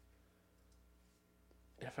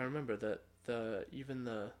 if I remember that even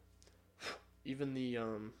the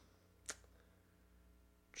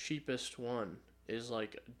cheapest one is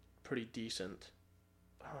like pretty decent.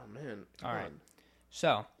 Oh man. All right.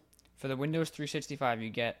 So, for the Windows 365, you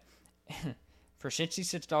get for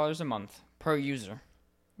 $66 a month per user,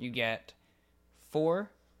 you get 4-core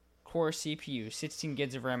CPU, 16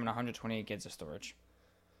 gigs of RAM, and 128 gigs of storage.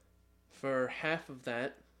 For half of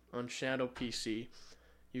that on Shadow PC,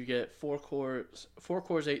 you get 4 cores,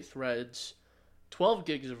 8 threads, 12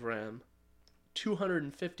 gigs of RAM,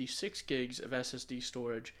 256 gigs of SSD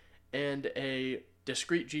storage, and a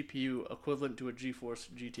discrete GPU equivalent to a GeForce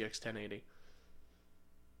GTX 1080.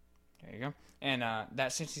 There you go. And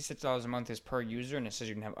that $66 a month is per user, and it says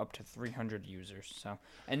you can have up to 300 users. So,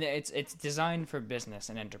 and it's designed for business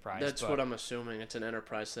and enterprise. That's what I'm assuming. It's an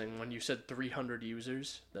enterprise thing. When you said 300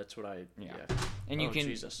 users, that's what I. Yeah. And you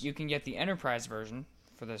can get the enterprise version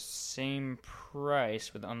for the same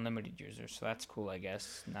price with unlimited users. So that's cool, I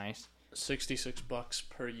guess. Nice. $66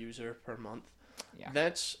 per user per month. Yeah.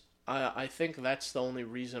 That's I think that's the only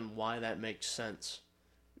reason why that makes sense,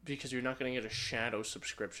 because you're not going to get a Shadow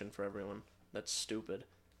subscription for everyone. That's stupid.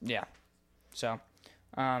 Yeah. So,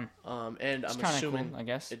 and I'm assuming cool, I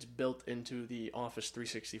guess it's built into the Office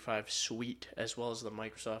 365 suite as well as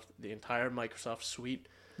the entire Microsoft suite.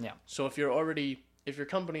 Yeah. So if your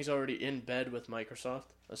company's already in bed with Microsoft,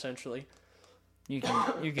 essentially, you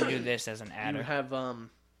can do this as an adder.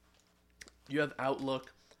 You have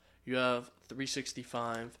Outlook, you have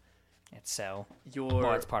 365. Excel.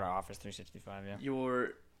 It's part of Office 365. Yeah.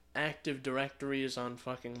 Your Active Directory is on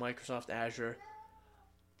fucking Microsoft Azure.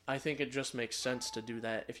 I think it just makes sense to do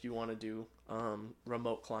that if you want to do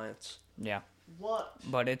remote clients. Yeah. What?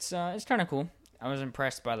 But it's kind of cool. I was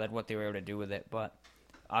impressed by what they were able to do with it, but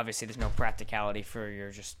obviously there's no practicality for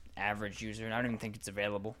your just average user, and I don't even think it's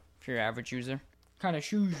available for your average user. What kind of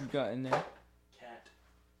shoes you got in there? Cat.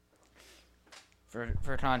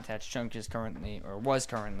 for context, Chunk is currently or was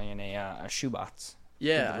currently in a shoebox.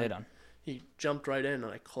 Yeah, with the lid on. He jumped right in and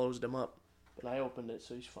I closed him up, but I opened it,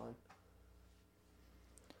 so he's fine.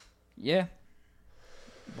 Yeah,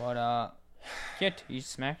 but Kit, he's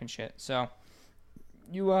smacking shit. So,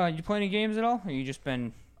 you play any games at all, or you just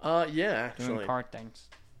been yeah, actually doing kart things?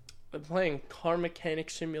 I'm playing Car Mechanic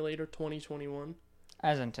Simulator 2021.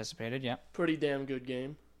 As anticipated, yeah. Pretty damn good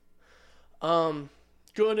game.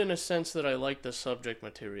 Good in a sense that I like the subject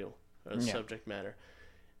material or the subject matter.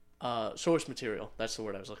 Source material. That's the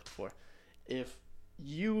word I was looking for. If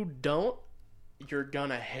you don't, you're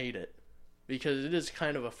gonna hate it because it is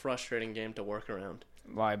kind of a frustrating game to work around.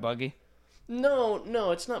 Why, buggy?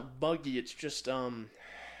 No, it's not buggy. It's just how do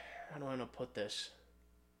I want to put this?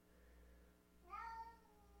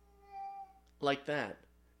 Like that.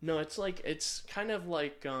 No, it's kind of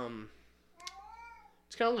like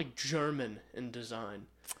German in design,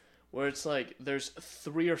 where it's like there's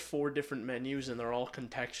 3 or 4 different menus and they're all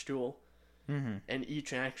contextual, and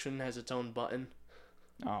each action has its own button.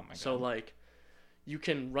 Oh my god! So like, you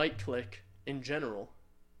can right click in general,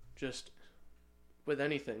 just with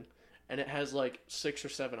anything, and it has like 6 or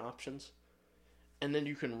 7 options, and then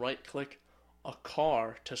you can right click a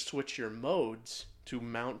car to switch your modes to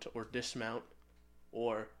mount or dismount,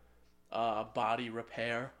 or body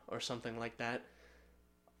repair or something like that.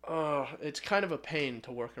 It's kind of a pain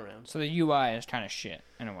to work around. So the UI is kind of shit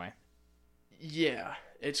in a way. Yeah,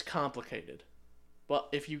 it's complicated, but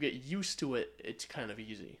if you get used to it, it's kind of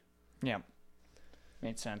easy. Yeah,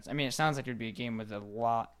 made sense. I mean, it sounds like it would be a game with a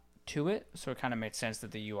lot to it, so it kind of made sense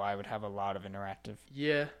that the UI would have a lot of interactive.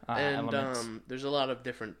 Yeah, and elements. There's a lot of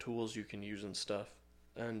different tools you can use and stuff,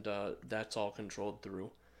 and that's all controlled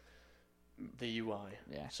through the UI.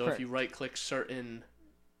 Yeah. So if you right click certain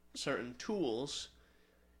tools,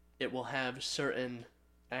 it will have certain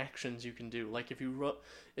actions you can do. Like if you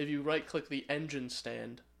right click the engine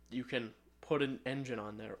stand, you can put an engine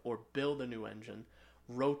on there or build a new engine,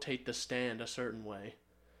 rotate the stand a certain way.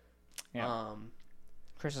 Yeah.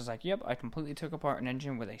 Chris is like, "Yep, I completely took apart an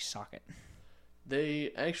engine with a socket."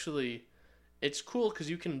 They actually, it's cool because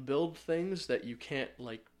you can build things that you can't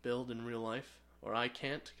like build in real life, or I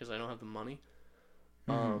can't because I don't have the money.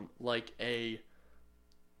 Like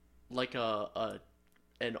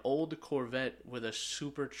an old Corvette with a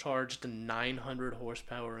supercharged 900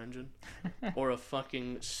 horsepower engine, or a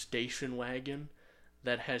fucking station wagon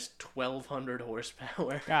that has 1200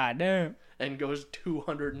 horsepower. God damn. And goes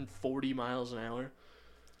 240 miles an hour.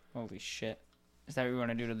 Holy shit. Is that what you want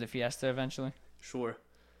to do to the Fiesta eventually? Sure,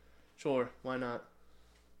 why not?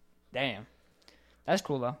 Damn. That's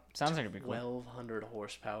cool though. Sounds like it'd be cool. 1200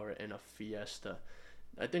 horsepower in a Fiesta.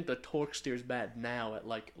 I think the torque steer's bad now at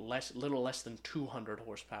like little less than 200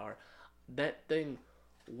 horsepower. That thing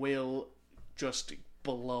will just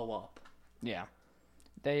blow up. Yeah.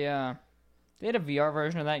 They had a VR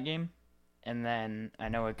version of that game, and then I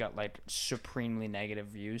know it got like supremely negative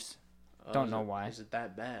views. Don't know why. Is it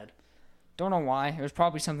that bad? Don't know why. It was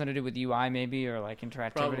probably something to do with UI maybe, or like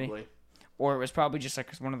interactivity. Probably. Or it was probably just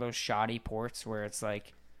like one of those shoddy ports where it's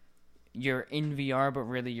like you're in VR, but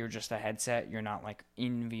really you're just a headset. You're not like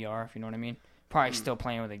in VR, if you know what I mean. Probably still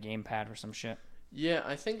playing with a gamepad or some shit. Yeah,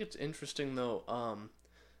 I think it's interesting though.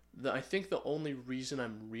 I think the only reason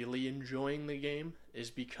I'm really enjoying the game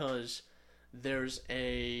is because there's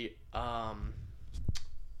a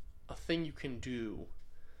thing you can do.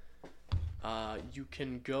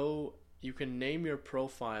 You can name your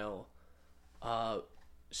profile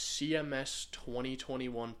CMS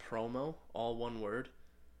 2021 promo, all one word,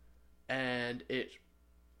 and it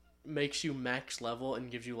makes you max level and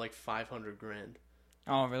gives you like 500 grand.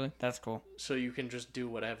 Oh, really? That's cool. So you can just do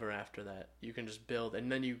whatever after that. You can just build,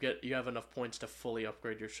 and then you have enough points to fully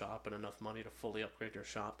upgrade your shop and enough money to fully upgrade your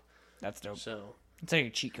shop. That's dope. So it's like a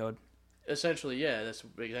cheat code. Essentially, yeah, that's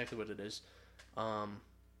exactly what it is.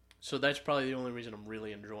 So that's probably the only reason I'm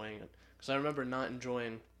really enjoying it. Because I remember not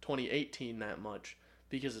enjoying 2018 that much.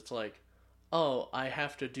 Because it's like, oh, I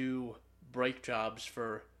have to do brake jobs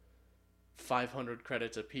for 500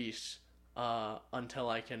 credits a piece until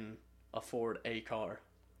I can afford a car.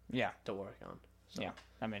 Yeah. To work on. So. Yeah,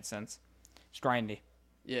 that made sense. It's grindy.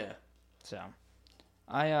 Yeah. So,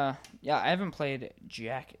 I haven't played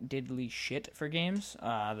jack diddly shit for games.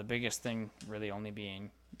 The biggest thing really only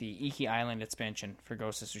being the Iki Island expansion for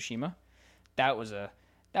Ghost of Tsushima. That was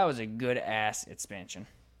a good ass expansion.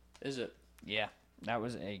 Is it? Yeah, that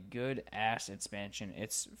was a good ass expansion.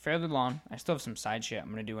 It's fairly long. I still have some side shit I'm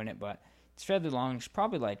gonna do in it, but it's fairly long. It's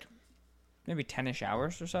probably like maybe 10-ish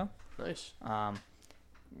hours or so. Nice.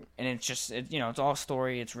 And it's just, it's all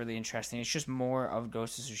story. It's really interesting. It's just more of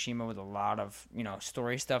Ghost of Tsushima with a lot of,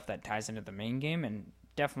 story stuff that ties into the main game, and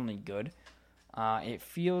definitely good. It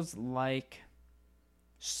feels like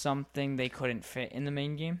something they couldn't fit in the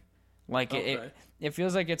main game. Like, it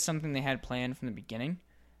feels like it's something they had planned from the beginning,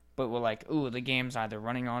 but were like, ooh, the game's either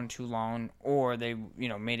running on too long, or they,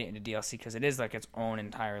 made it into DLC, because it is like its own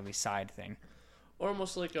entirely side thing. Or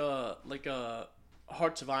almost like a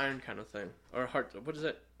Hearts of Iron kind of thing, or what is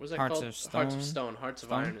it? What's that Hearts called? of Stone? Hearts of Stone. Hearts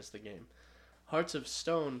of Iron is the game. Hearts of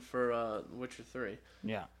Stone for Witcher 3.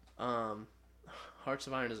 Yeah. Hearts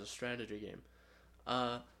of Iron is a strategy game.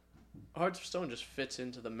 Hearts of Stone just fits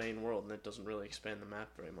into the main world, and it doesn't really expand the map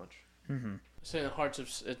very much. Mm-hmm. Saying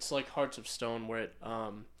it's like Hearts of Stone, where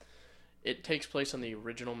it takes place on the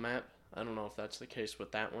original map. I don't know if that's the case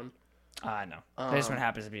with that one. No. This one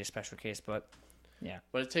happens to be a special case, but yeah.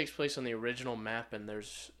 But it takes place on the original map, and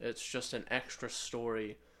it's just an extra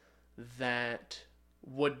story that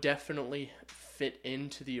would definitely fit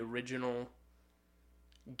into the original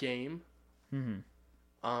game.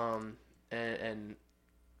 Mm-hmm. And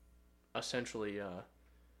essentially,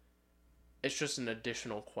 it's just an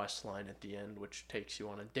additional quest line at the end, which takes you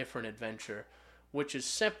on a different adventure, which is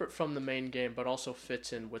separate from the main game, but also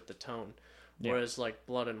fits in with the tone. Yeah. Whereas, like,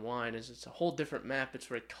 Blood and Wine it's a whole different map. It's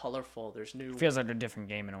very colorful. There's new... Feels like a different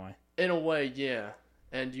game in a way. In a way, yeah.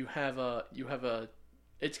 And you have a...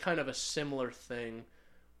 It's kind of a similar thing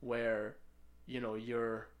where,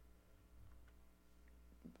 you're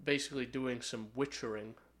basically doing some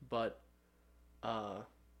witchering, but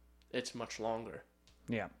it's much longer.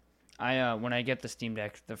 Yeah. When I get the Steam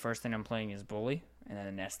Deck, the first thing I'm playing is Bully, and then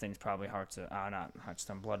the next thing's probably not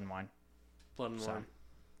Hearthstone, Blood and Wine. Blood and Wine.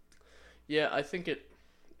 Yeah, I think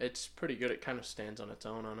it's pretty good. It kind of stands on its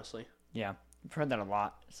own, honestly. Yeah, I've heard that a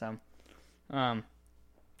lot. So,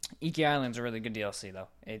 Iki Island's a really good DLC, though.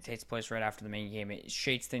 It takes place right after the main game. It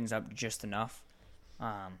shakes things up just enough.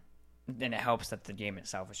 Then it helps that the game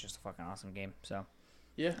itself is just a fucking awesome game. So,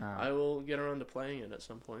 yeah, I will get around to playing it at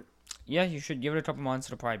some point. Yeah, you should give it a couple months.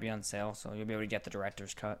 It'll probably be on sale, so you'll be able to get the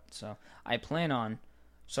director's cut. So, I plan on...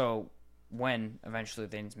 when eventually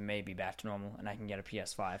things may be back to normal and I can get a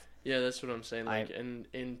PS5. Yeah, that's what I'm saying. Like in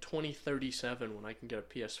 2037, when I can get a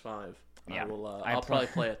PS5, yeah, I'll probably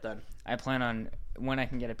play it then. I plan on, when I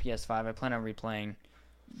can get a PS5, I plan on replaying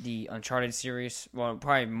the Uncharted series. Well,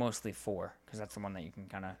 probably mostly 4, because that's the one that you can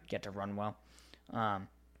kind of get to run well.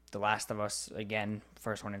 The Last of Us, again,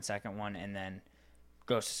 first one and second one, and then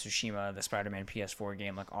Ghost of Tsushima, the Spider-Man PS4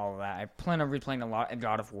 game, like all of that. I plan on replaying a lot of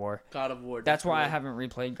God of War. God of War. That's why I haven't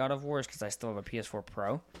replayed God of War, is because I still have a PS4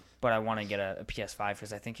 Pro, but I want to get a PS5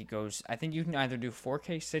 because I think you can either do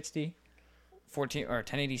 4K 60, 14 or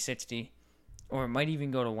 1080 60, or it might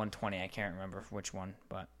even go to 120. I can't remember which one,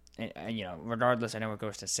 but regardless, I know it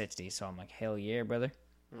goes to 60. So I'm like, hell yeah, brother.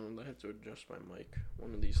 I have to adjust my mic.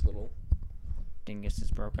 One of these little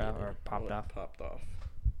dinguses broke out or popped off. Popped off.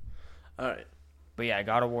 All right. But yeah,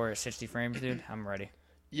 God of War at 60 frames, dude. I'm ready.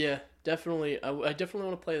 Yeah, definitely. I definitely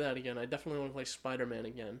want to play that again. I definitely want to play Spider-Man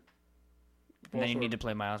again. And then you need to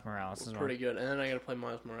play Miles Morales as well. Pretty good. And then I got to play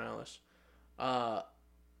Miles Morales. I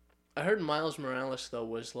heard Miles Morales, though,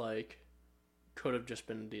 was like... could have just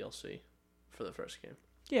been a DLC for the first game.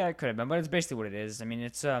 Yeah, it could have been, but it's basically what it is. I mean,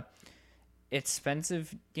 it's a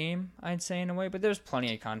expensive game, I'd say, in a way, but there's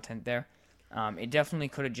plenty of content there. It definitely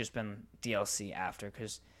could have just been DLC after,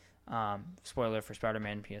 because... spoiler for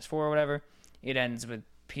Spider-Man PS4 or whatever, it ends with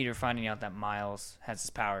Peter finding out that Miles has his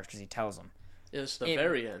powers because he tells him. It's the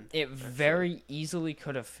very end. It very easily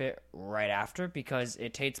could have fit right after because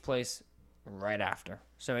it takes place right after.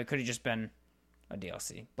 So it could have just been a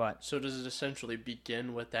DLC. But so does it essentially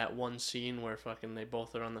begin with that one scene where fucking they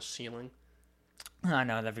both are on the ceiling? I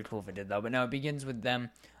know, that'd be cool if it did though. But no, it begins with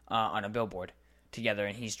them on a billboard together,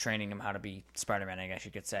 and he's training him how to be Spider-Man, I guess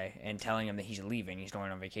you could say, and telling him that he's leaving, he's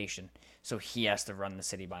going on vacation, so he has to run the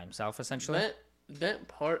city by himself, essentially. That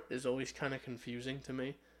part is always kind of confusing to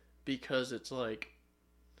me, because it's like,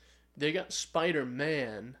 they got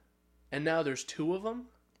Spider-Man, and now there's two of them?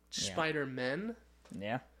 Yeah. Spider-Men?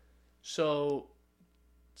 Yeah. So,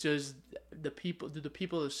 do the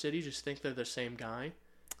people of the city just think they're the same guy?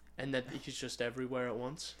 And that he's just everywhere at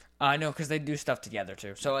once? No, because they do stuff together,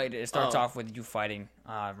 too. So it starts off with you fighting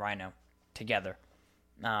Rhino together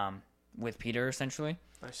with Peter, essentially.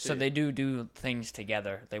 I see. So they do things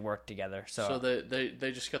together. They work together. So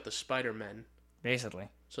they just got the Spider-Men. Basically.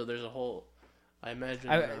 So there's a whole... I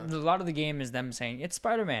imagine... a lot of the game is them saying, it's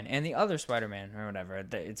Spider-Man and the other Spider-Man, or whatever.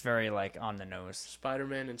 It's very, like, on the nose.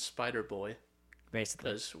 Spider-Man and Spider-Boy.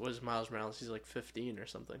 Basically. Because was Miles Morales, he's like 15 or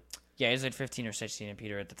something. Yeah, he's like 15 or 16, and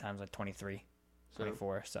Peter at the time was like 23.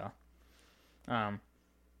 24. So,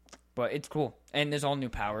 but it's cool, and there's all new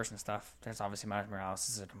powers and stuff. There's obviously Miles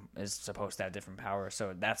Morales is supposed to have different powers,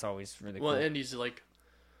 so that's always really cool. Well, and he's like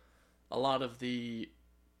a lot of the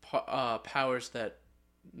powers that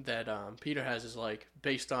Peter has is like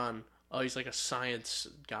based on he's like a science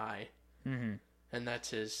guy, mm-hmm. and that's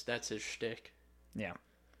his shtick. Yeah,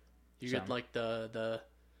 you get like the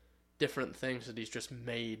different things that he's just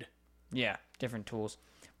made. Yeah, different tools,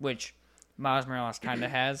 which Miles Morales kind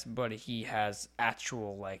of has, but he has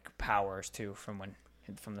actual like powers too from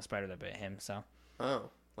the spider that bit him. So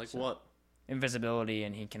what? Invisibility,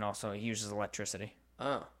 and he uses electricity.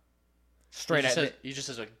 Oh, he just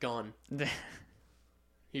has a gun.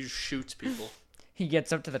 He just shoots people. He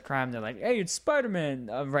gets up to the crime. They're like, "Hey, it's Spider-Man."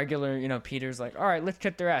 A regular, Peter's like, "All right, let's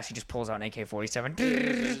kick their ass." He just pulls out an AK-47.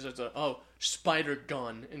 It's spider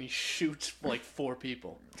gun, and he shoots like 4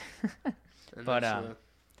 people. But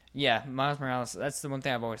yeah, Miles Morales. That's the one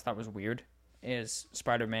thing I've always thought was weird. Is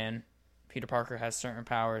Spider-Man, Peter Parker has certain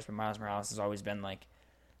powers, but Miles Morales has always been like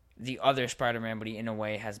the other Spider-Man, but he in a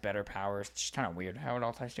way has better powers. It's just kind of weird how it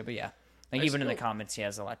all ties together. But yeah, like even in the comics, he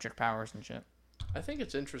has electric powers and shit. I think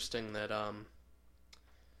it's interesting that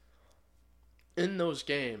in those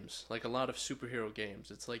games, like a lot of superhero games,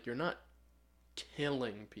 it's like you're not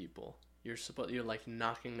killing people. You're like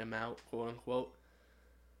knocking them out, quote unquote.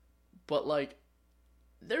 But like,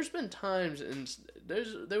 there's been times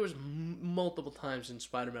there was multiple times in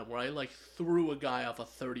Spider-Man where I like threw a guy off a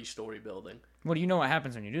 30-story building. Well, you know what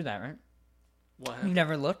happens when you do that, right? What happens? You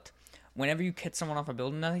never looked? Whenever you hit someone off a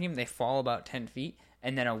building in that game, they fall about 10 feet,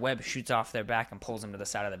 and then a web shoots off their back and pulls them to the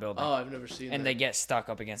side of the building. Oh, I've never seen that. And they get stuck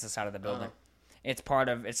up against the side of the building. It's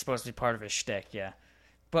supposed to be part of his shtick, yeah.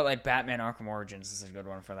 But like Batman Arkham Origins is a good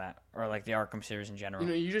one for that, or like the Arkham series in general.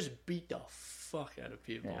 You just beat the fuck out of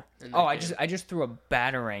people. Yeah. I just threw a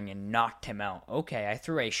batarang and knocked him out. Okay, I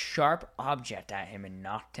threw a sharp object at him and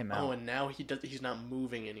knocked him out. Oh, and now he's not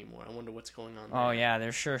moving anymore. I wonder what's going on there. Oh yeah,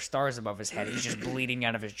 there's sure stars above his head. He's just bleeding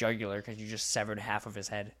out of his jugular because you just severed half of his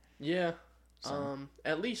head. Yeah. So.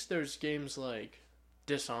 At least there's games like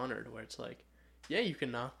Dishonored where it's like, yeah, you can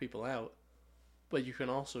knock people out, but you can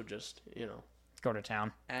also just, go to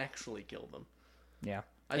town, actually kill them. Yeah.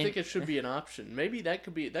 I think it should be an option. Maybe that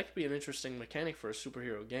could be an interesting mechanic for a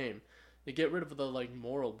superhero game. To get rid of the like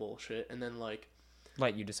moral bullshit and then like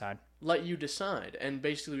let you decide. And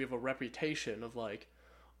basically we have a reputation of like,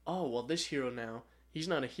 oh, well, this hero now, he's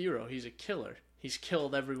not a hero, he's a killer. He's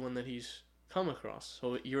killed everyone that he's come across.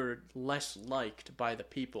 So you're less liked by the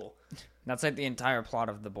people. That's like the entire plot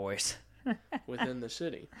of The Boys. Within the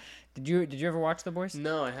city. Did you ever watch The Boys?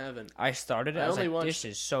 No, I haven't. I started it. I was like, this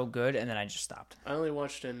is so good, and then I just stopped. I only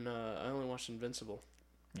watched Invincible.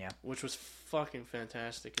 Yeah. Which was fucking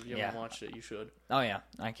fantastic. If you haven't watched it, you should. Oh yeah,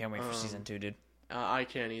 I can't wait for season 2, dude. I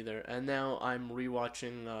can't either. And now I'm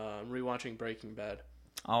rewatching Breaking Bad.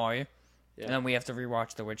 Oh, are you? Yeah. And then we have to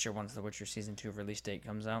rewatch The Witcher once The Witcher season 2 release date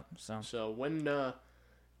comes out. So when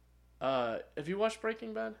have you watched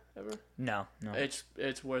Breaking Bad ever? No.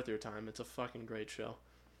 It's worth your time. It's a fucking great show.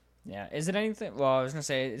 Yeah. Is it anything? Well, I was gonna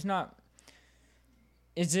say it's not.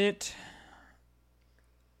 Is it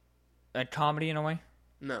a comedy in a way?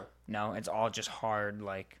 No. No, it's all just hard.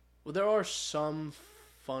 Like. Well, there are some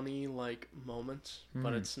funny like moments,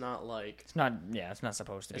 but it's not like. It's not. Yeah, it's not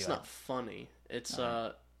supposed to be. It's not funny. It's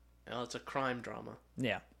it's a crime drama.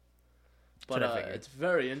 Yeah. But it's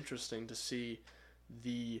very interesting to see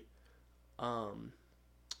the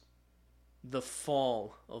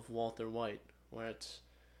fall of Walter White, where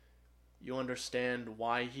you understand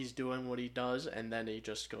why he's doing what he does, and then he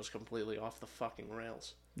just goes completely off the fucking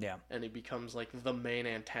rails. Yeah. And he becomes like the main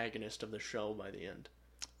antagonist of the show by the end.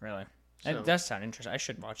 Really? So, that does sound interesting. I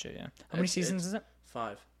should watch it, yeah. How many seasons is it?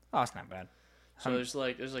 5. Oh, it's not bad. So there's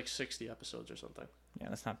like 60 episodes or something. Yeah,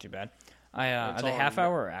 that's not too bad. Are they half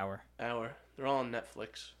hour or hour? Hour. They're all on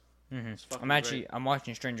Netflix. Mm-hmm. I'm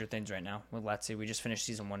watching Stranger Things right now with Let's See. We just finished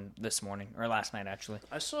season 1 this morning, or last night actually.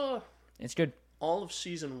 It's good. All of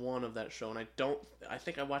season 1 of that show, and I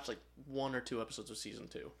think I watched like 1 or 2 episodes of season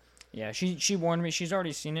 2. Yeah, she warned me. She's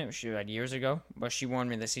already seen it. She had years ago, but she warned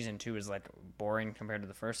me that season 2 is like boring compared to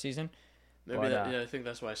the first season. Maybe I think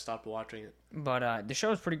that's why I stopped watching it. But the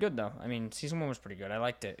show is pretty good though. I mean, season 1 was pretty good. I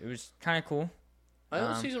liked it. It was kind of cool. I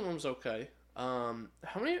thought season 1 was okay. How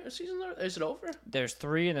many seasons are there? Is it over? There's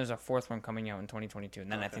 3, and there's a 4th one coming out in 2022,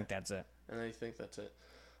 and then I think that's it. I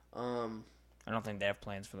don't think they have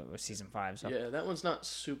plans for season 5. So. Yeah, that one's not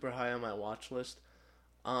super high on my watch list.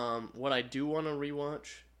 What I do want to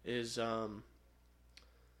rewatch is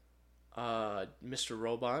Mr.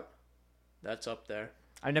 Robot. That's up there.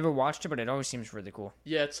 I never watched it, but it always seems really cool.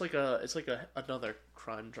 Yeah, it's like another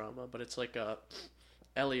crime drama, but it's like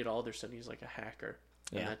Elliot Alderson. He's like a hacker.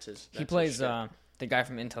 And Yeah. that's his. He plays the guy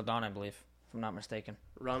from Until Dawn, I believe, if I'm not mistaken.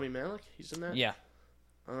 Rami Malek. He's in that. Yeah.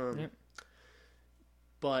 Yep.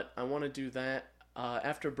 But I want to do that.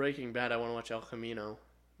 After Breaking Bad, I want to watch El Camino,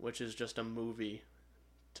 which is just a movie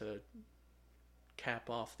to cap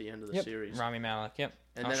off the end of the series. Rami Malek. Yep.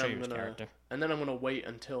 And I'll then show you his character. And then I'm gonna wait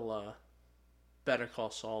until Better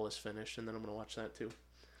Call Saul is finished, and then I'm gonna watch that too.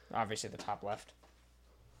 Obviously, the top left.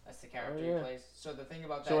 That's the character he plays. So the thing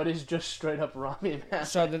about that. So it is just straight up Rami Malek.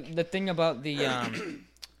 So the thing about the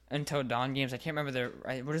Until Dawn games, I can't remember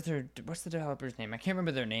what's the developer's name? I can't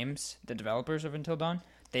remember their names. The developers of Until Dawn,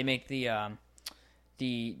 they make the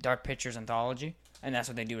Dark Pictures anthology, and that's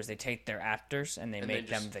what they do is they take their actors and they make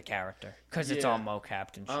them the character because it's all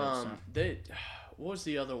mocapped and shit. What was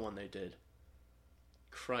the other one they did?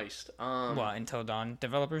 Christ. What Until Dawn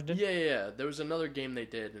developers did? Yeah. There was another game they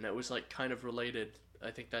did, and it was like kind of related. I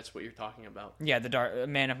think that's what you're talking about. Yeah, the Dark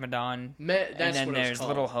Man of Medan. That's and then what there's it's called.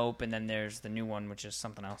 Little Hope, and then there's the new one, which is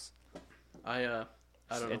something else. I don't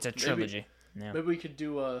know. It's a trilogy. Maybe we could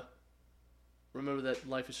do remember that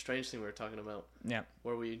Life is Strange thing we were talking about? Yeah.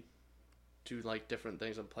 Where we do like different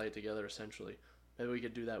things and play it together essentially. Maybe we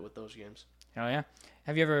could do that with those games. Oh yeah.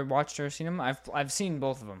 Have you ever watched or seen them? I've seen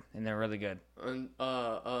both of them, and they're really good. And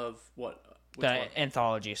of what? Which the one?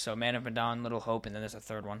 anthology. So Man of Medan, Little Hope, and then there's a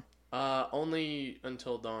third one. Only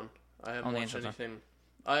Until Dawn. I haven't watched anything.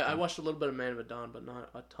 I watched a little bit of Man of Medan, but not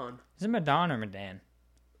a ton. Is it Medan or Medan? I'm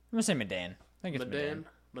gonna say Medan. I think it's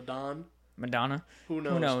Medan. Madonna. Who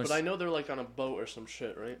knows? But I know they're like on a boat or some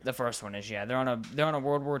shit, right? The first one is they're on a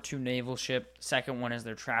World War II naval ship. The second one is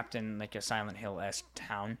they're trapped in like a Silent Hill-esque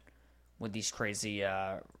town with these crazy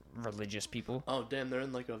religious people. Oh damn, they're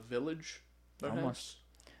in like a village. Perhaps? Almost.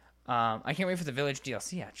 I can't wait for the Village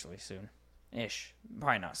DLC actually soon. Ish.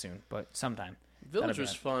 Probably not soon, but sometime. Village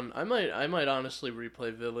was fun. I might honestly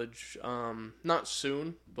replay Village. Not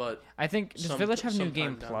soon, but I think does Village have New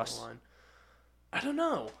Game down Plus? the line. I don't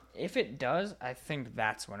know. If it does, I think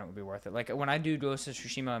that's when it would be worth it. Like when I do Ghost of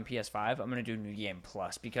Tsushima on PS5, I'm gonna do New Game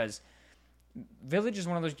Plus because Village is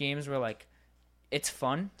one of those games where like it's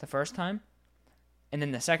fun the first time, and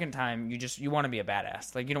then the second time you want to be a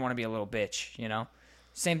badass. Like you don't want to be a little bitch, you know.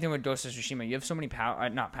 Same thing with Ghost of Tsushima. You have so many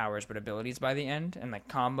not powers, but abilities by the end and like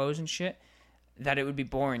combos and shit that it would be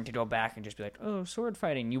boring to go back and just be like, oh, sword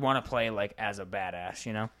fighting. You want to play like as a badass,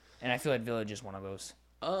 you know. And I feel like Village is one of those.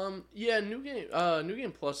 Yeah, New Game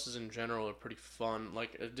Pluses in general are pretty fun.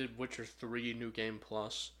 Like, I did Witcher 3 New Game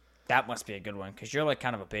Plus. That must be a good one, because you're, like,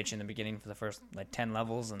 kind of a bitch in the beginning for the first, like, 10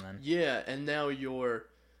 levels, and then... Yeah, and now your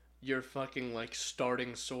fucking, like,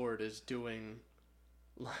 starting sword is doing,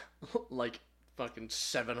 like, fucking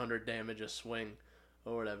 700 damage a swing,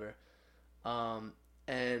 or whatever.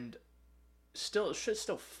 And shit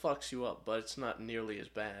still fucks you up, but it's not nearly as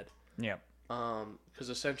bad. Yeah. Because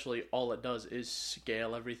essentially all it does is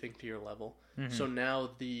scale everything to your level. Mm-hmm. So now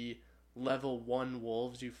the level 1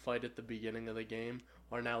 wolves you fight at the beginning of the game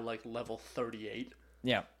are now like level 38.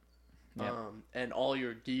 Yeah. And all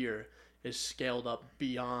your gear is scaled up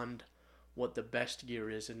beyond what the best gear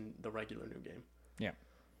is in the regular new game. Yeah.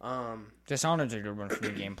 Dishonored's a good one for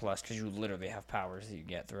New Game Plus because you literally have powers that you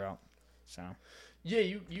get throughout. So. Yeah,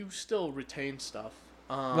 you still retain stuff.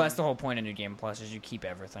 Well, that's the whole point of New Game Plus is you keep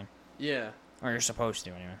everything. Yeah. Or you're supposed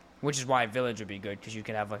to, anyway. Which is why Village would be good, because you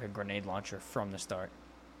could have, like, a grenade launcher from the start.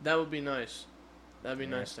 That would be nice. That'd be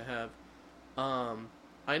nice to have.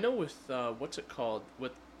 I know with, what's it called?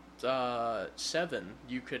 With, 7,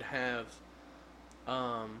 you could have,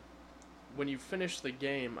 when you finish the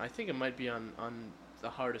game, I think it might be on the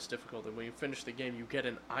hardest difficulty. When you finish the game, you get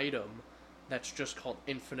an item that's just called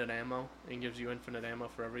infinite ammo, and gives you infinite ammo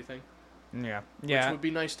for everything. Yeah. Which would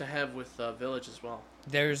be nice to have with Village as well.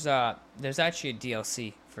 There's actually a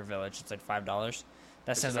DLC for Village. It's like $5.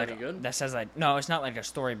 That says like good? That says like no, it's not like a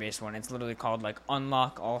story based one. It's literally called like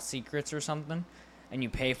Unlock All Secrets or something. And you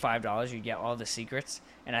pay $5, you get all the secrets,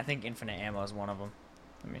 and I think infinite ammo is one of them.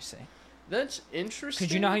 Let me see. That's interesting.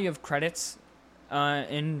 Cause you know how you have credits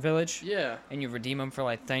in Village? Yeah. And you redeem them for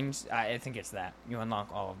like things. I think it's that you unlock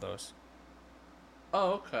all of those.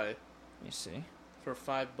 Oh, okay. Let me see. For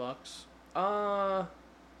 $5.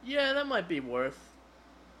 Yeah, that might be worth.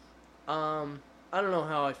 I don't know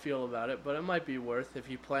how I feel about it, but it might be worth if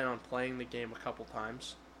you plan on playing the game a couple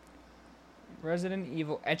times. Resident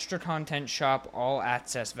Evil Extra Content Shop All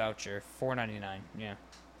Access Voucher, $4.99. Yeah,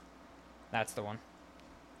 that's the one.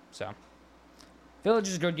 So, Village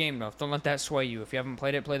is a good game though. Don't let that sway you. If you haven't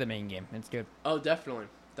played it, play the main game. It's good. Oh, definitely.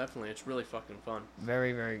 definitely. It's really fucking fun.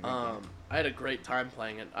 Very, very good game. I had a great time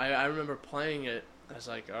playing it. I remember playing it. I was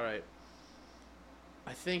like, all right.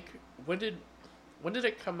 I think when did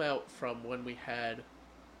it come out from when we had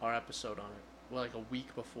our episode on it? Well, like a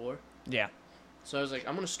week before. Yeah. So I was like,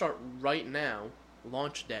 I'm gonna start right now,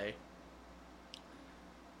 launch day,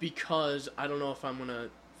 because I don't know if I'm gonna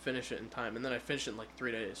finish it in time. And then I finished it in like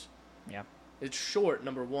 3 days. Yeah. It's short,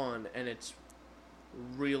 number one, and it's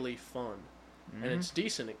really fun, and it's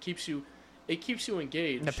decent. It keeps you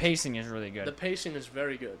engaged. The pacing is really good. The pacing is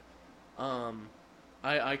very good.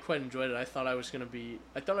 I quite enjoyed it. I thought I was gonna be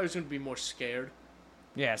more scared.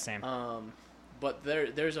 Yeah, same. But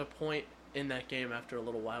there's a point in that game after a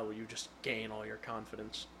little while where you just gain all your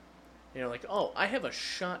confidence. You're like, oh, I have a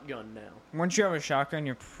shotgun now. Once you have a shotgun,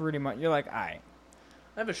 you're like, alright.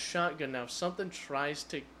 I have a shotgun now. If something tries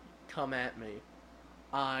to come at me,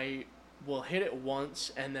 I will hit it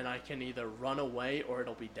once, and then I can either run away or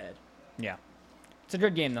it'll be dead. Yeah. It's a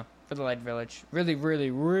good game, though, for the Light Village. Really,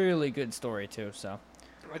 really, really good story, too, so.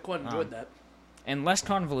 I quite enjoyed that. And less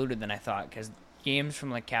convoluted than I thought, because games from,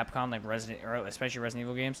 like, Capcom, like especially Resident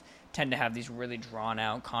Evil games, tend to have these really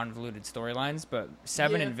drawn-out, convoluted storylines, but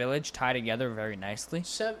 7 and Village tie together very nicely.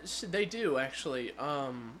 They do, actually.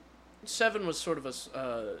 7 was sort of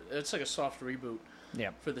it's like a soft reboot.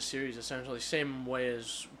 Yeah. For the series, essentially, same way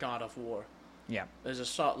as God of War. Yeah.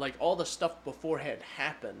 There's like all the stuff beforehand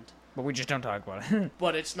happened, but we just don't talk about it.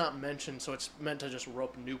 but it's not mentioned, so it's meant to just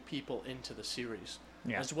rope new people into the series,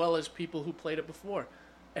 yeah. as well as people who played it before.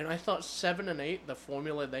 And I thought 7 and 8, the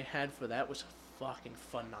formula they had for that was fucking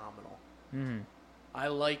phenomenal. Mm-hmm. I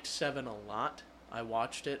liked 7 a lot. I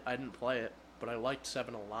watched it. I didn't play it, but I liked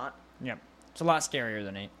 7 a lot. Yeah. It's a lot scarier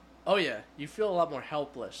than 8. Oh yeah, you feel a lot more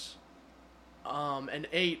helpless. And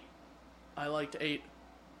 8, I liked 8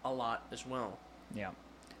 a lot as well. Yeah.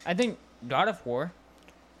 I think God of War,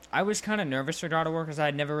 I was kind of nervous for God of War because I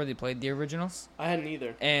had never really played the originals. I hadn't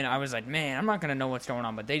either. And I was like, man, I'm not going to know what's going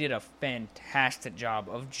on. But they did a fantastic job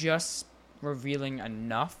of just revealing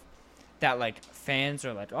enough that, like, fans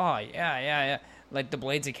are like, oh, yeah. Like, the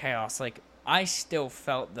Blades of Chaos. Like, I still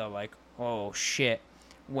felt the, like, oh, shit,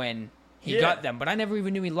 when he got them. But I never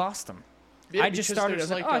even knew he lost them. Yeah, I just started, I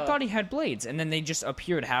was like, I thought he had blades. And then they just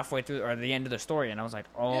appeared halfway through, or the end of the story, and I was like,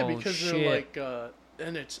 oh, shit. Yeah, because shit. they're like,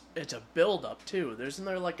 and it's a build-up, too. Isn't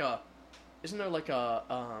there like a,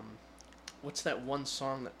 what's that one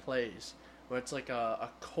song that plays, where it's like a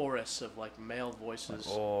chorus of, like, male voices?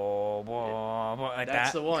 Oh, boy, like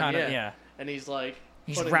that's that the one, kinda, yeah. And he's, like,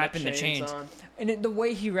 he's wrapping the chains chains. on. And the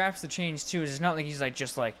way he wraps the chains, too, is it's not like he's, like,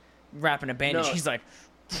 just, like, wrapping a bandage. No. He's, like...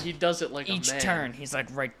 He does it like each a man. turn, he's like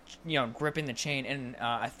gripping the chain, and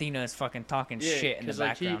Athena is fucking talking shit in the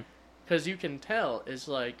background. Because you can tell, is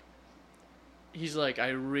like, he's like, I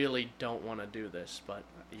really don't want to do this, but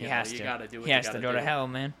you gotta do what you gotta do. He has to go to hell,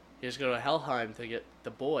 man. He has to go to Helheim to get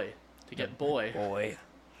the boy, Boy.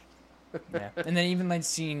 Yeah, and then even like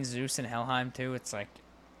seeing Zeus in Helheim too, it's like,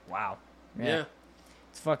 wow. Yeah.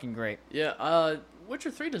 It's fucking great. Yeah. Witcher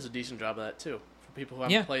 3 does a decent job of that too. People who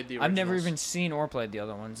haven't played the originals. I've never even seen or played the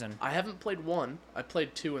other ones, and I haven't played 1. I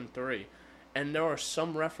played 2 and 3, and there are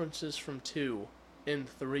some references from 2 in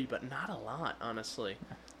 3, but not a lot, honestly.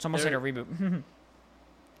 It's almost like a reboot.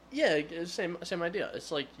 Yeah, same idea.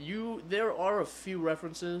 It's like there are a few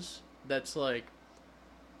references that's like,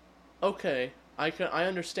 okay, I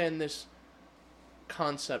understand this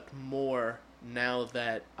concept more now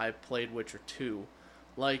that I played Witcher 2.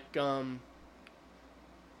 Like,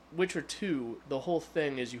 Witcher 2, the whole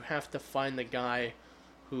thing is you have to find the guy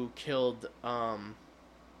who killed the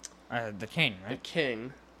king, right? The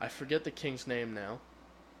king. I forget the king's name now.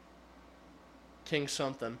 King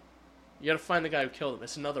something. You gotta find the guy who killed him.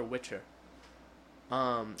 It's another Witcher.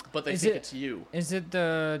 But they think it's you. Is it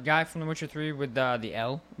the guy from The Witcher 3 with the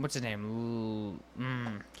L? What's his name?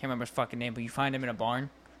 Can't remember his fucking name, but you find him in a barn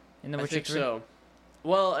in The Witcher 3? I think so.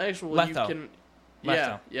 Well, actually, Letho. you can...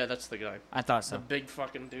 Letho. Yeah, that's the guy. I thought so. The big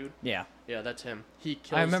fucking dude. Yeah. Yeah, that's him. He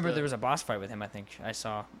kills I remember there was a boss fight with him, I think I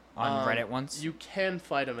saw on Reddit once. You can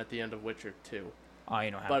fight him at the end of Witcher 2. Oh,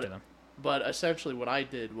 you don't have to, though. But essentially what I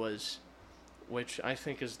did was, which I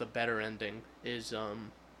think is the better ending, is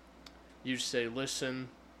you say, listen,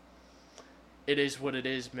 it is what it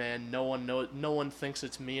is, man. No one thinks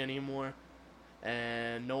it's me anymore,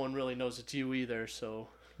 and no one really knows it's you either, so...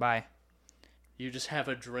 Bye. You just have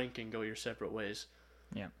a drink and go your separate ways.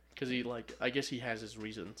 Yeah. Because I guess he has his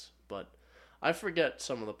reasons, but I forget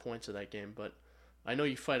some of the points of that game, but I know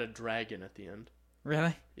you fight a dragon at the end.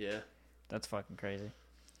 Really? Yeah. That's fucking crazy.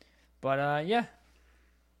 But, yeah.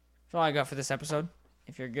 That's all I got for this episode.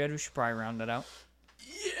 If you're good, we should probably round it out.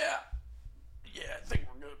 Yeah. Yeah, I think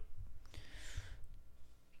we're good.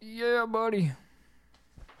 Yeah, buddy.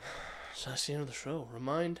 So that's the end of the show.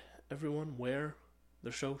 Remind everyone where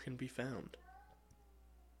the show can be found.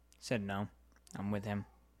 Said no. I'm with him.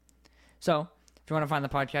 So, if you want to find the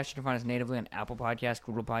podcast, you can find us natively on Apple Podcasts,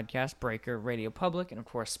 Google Podcasts, Breaker, Radio Public, and of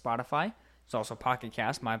course Spotify. There's also Pocket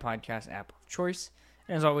Cast, my podcast app of choice.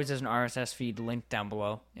 And as always, there's an RSS feed linked down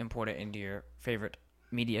below. Import it into your favorite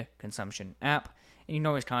media consumption app. And you can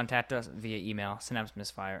always contact us via email,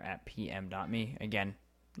 synapsemisfire@pm.me. Again,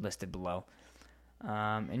 listed below.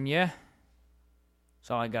 And yeah,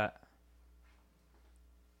 that's all I got.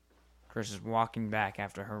 Chris is walking back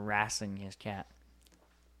after harassing his cat.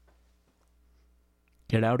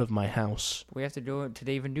 Get out of my house. We have to do it to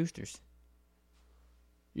Dave and Dooster's.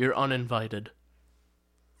 You're uninvited.